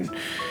 Doug Jordan.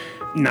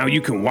 Now,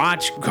 you can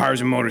watch cars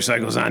and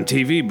motorcycles on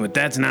TV, but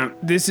that's not...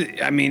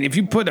 if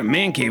you put a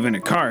man cave in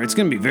a car, it's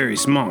going to be very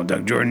small,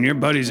 Doug Jordan. Your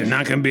buddies are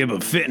not going to be able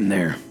to fit in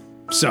there.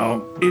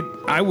 So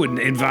I would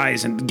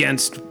advise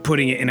against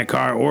putting it in a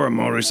car or a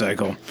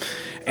motorcycle,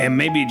 and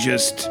maybe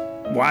just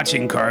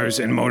watching cars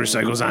and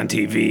motorcycles on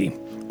TV.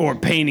 Or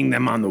painting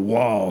them on the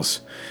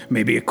walls.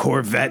 Maybe a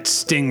Corvette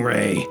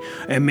Stingray,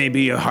 and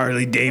maybe a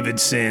Harley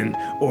Davidson,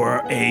 or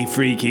a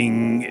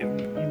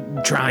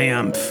freaking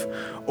Triumph,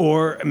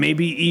 or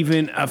maybe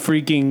even a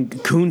freaking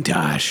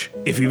Countach,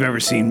 if you've ever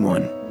seen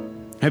one.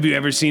 Have you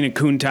ever seen a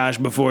Countach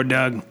before,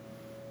 Doug?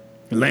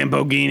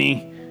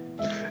 Lamborghini?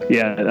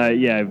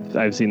 Yeah,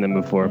 I've seen them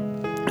before.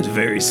 It's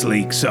very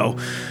sleek. So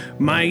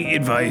my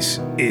advice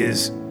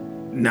is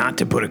not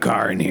to put a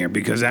car in here,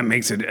 because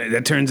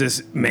that turns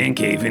this man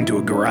cave into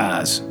a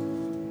garage.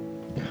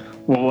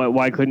 Well,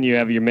 why couldn't you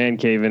have your man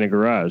cave in a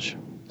garage?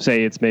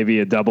 Say it's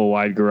maybe a double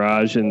wide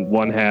garage, and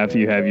one half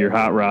you have your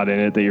hot rod in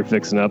it that you're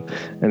fixing up,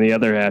 and the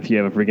other half you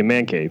have a freaking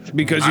man cave.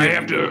 Because I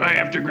have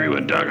to agree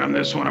with Doug on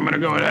this one. I'm going to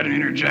go ahead and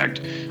interject.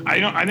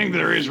 I think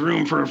there is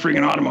room for a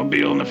freaking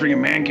automobile in the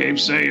freaking man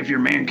cave. Say if your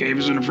man cave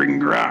is in a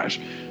freaking garage.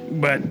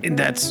 But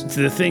that's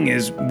the thing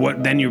is,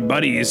 what then your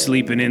buddy is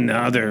sleeping in the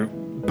other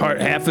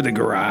half of the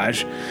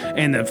garage,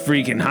 and the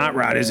freaking hot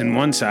rod is in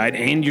one side,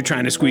 and you're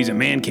trying to squeeze a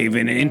man cave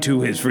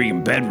into his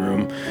freaking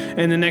bedroom,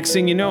 and the next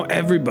thing you know,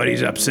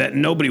 everybody's upset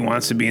and nobody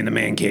wants to be in the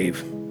man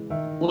cave.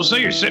 Well,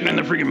 say you're sitting in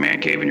the freaking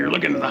man cave and you're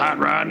looking at the hot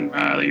rod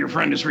that your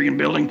friend is freaking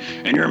building,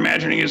 and you're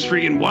imagining his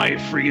freaking wife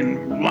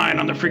freaking lying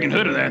on the freaking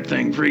hood of that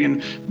thing,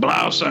 freaking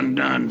blouse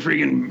undone,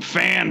 freaking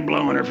fan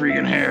blowing her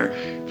freaking hair,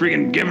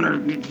 freaking giving her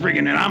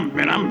freaking, and I'm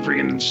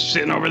freaking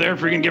sitting over there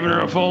freaking giving her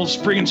a full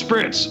freaking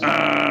spritz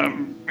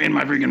in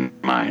my freaking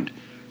mind.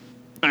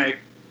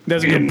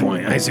 That's a good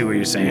point. I see what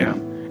you're saying. Yeah.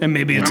 And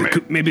maybe it's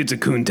a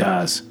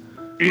Countach.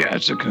 Yeah,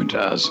 it's a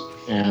Countach.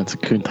 Yeah, it's a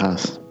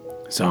Countach.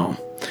 So,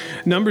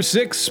 number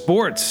 6,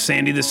 sports.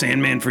 Sandy the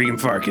Sandman freaking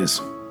Farkas.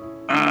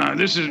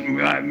 This is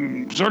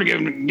sort of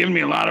giving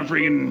me a lot of the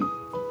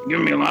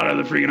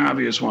freaking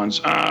obvious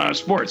ones.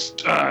 Sports.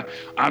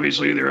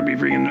 Obviously, there would be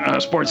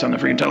freaking sports on the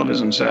freaking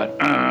television set.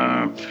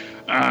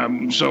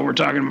 So we're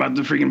talking about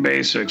the freaking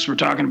basics. We're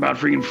talking about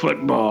freaking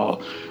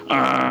football.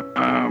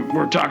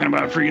 We're talking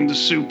about freaking the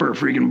Super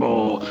freaking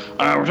Bowl.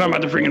 We're talking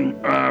about the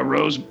freaking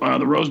Rose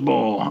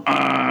Bowl.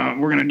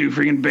 We're gonna do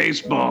freaking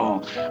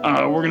baseball.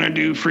 We're gonna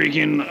do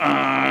freaking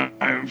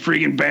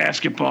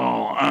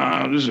basketball.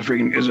 This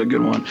is a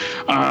good one.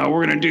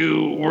 We're gonna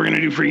do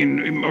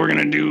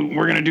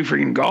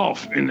freaking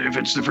golf. And if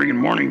it's the freaking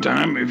morning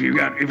time, if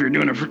you're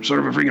doing a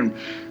sort of a freaking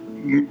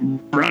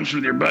brunch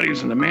with your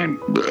buddies and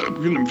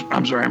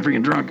I'm sorry, I'm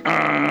freaking drunk.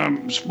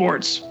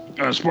 Sports.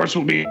 Sports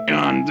will be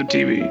on the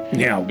TV.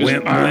 Yeah,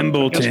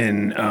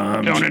 Wimbledon.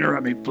 Don't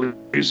interrupt me,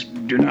 please.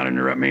 Do not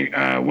interrupt me.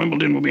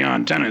 Wimbledon will be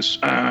on. Tennis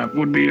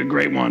would be a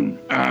great one.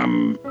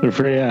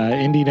 For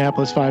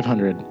Indianapolis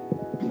 500.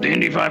 the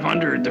Indy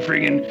 500, the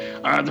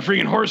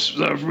freaking horse,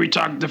 we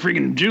talked the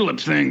freaking julep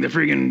thing, the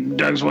freaking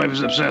Doug's wife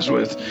is obsessed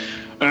with,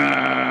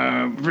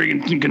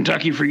 freaking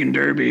Kentucky freaking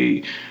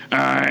Derby,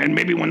 and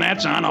maybe when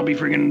that's on, I'll be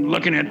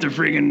looking at the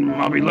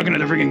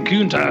freaking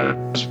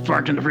Countach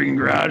parked in the freaking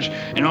garage,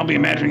 and I'll be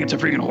imagining it's a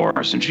freaking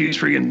horse, and she's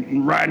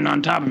freaking riding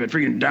on top of it,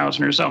 freaking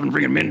dousing herself in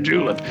freaking mint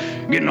julep,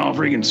 getting all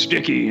freaking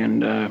sticky,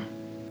 and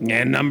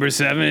number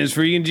 7 is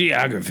freaking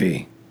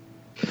geography.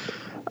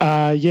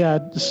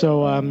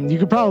 So you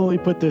could probably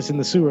put this in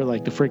the sewer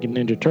like the freaking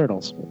Ninja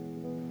Turtles.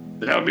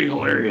 that would be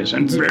hilarious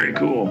and very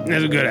cool.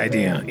 That's a good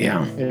idea,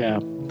 yeah. Yeah,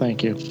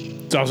 thank you.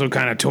 It's also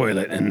kind of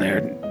toilet in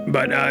there.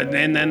 But,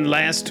 and then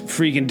last,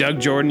 freaking Doug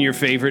Jordan, your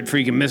favorite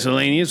freaking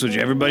miscellaneous, which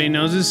everybody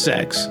knows is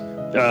sex.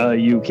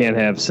 You can't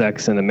have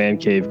sex in a man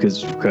cave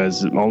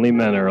because only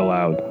men are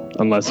allowed,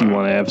 unless you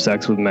want to have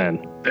sex with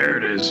men. There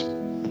it is.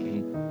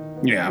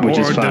 Yeah, Which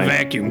or is the fine.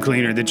 vacuum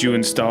cleaner that you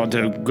installed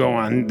to go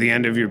on the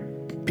end of your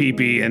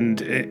pee-pee and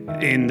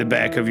in the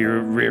back of your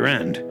rear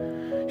end.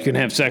 You can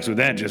have sex with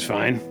that just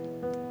fine.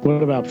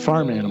 What about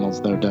farm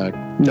animals, though, Doug?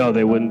 No,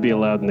 they wouldn't be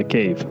allowed in the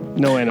cave.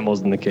 No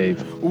animals in the cave.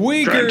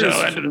 Try to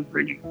tell that Tweakers, to the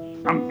freaking.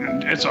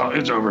 It's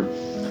over.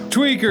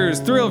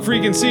 tweakers, thrill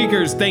freaking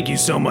seekers, thank you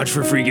so much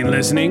for freaking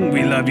listening.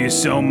 We love you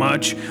so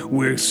much.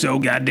 We're so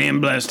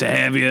goddamn blessed to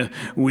have you.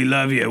 We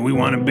love you. We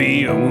want to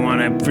be, or we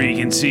want to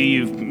freaking see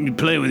you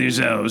play with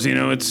yourselves. You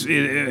know,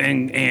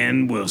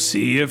 and we'll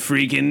see you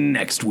freaking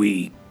next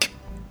week.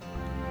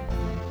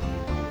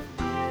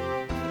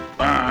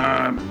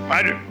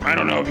 I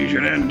don't know if you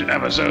should end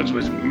episodes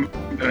with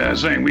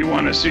saying we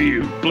want to see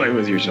you play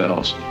with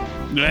yourselves.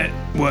 That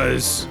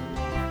was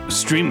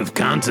stream of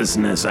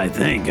consciousness, I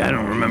think. I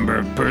don't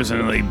remember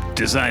personally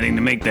deciding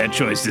to make that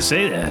choice to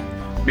say that.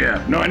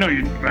 Yeah, no, I know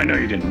you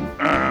didn't.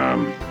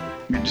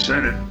 You just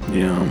said it.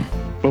 Yeah.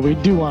 But we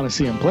do want to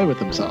see them play with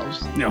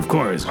themselves. Yeah, of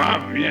course.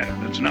 Yeah,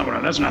 that's not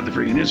the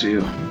freaking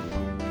issue.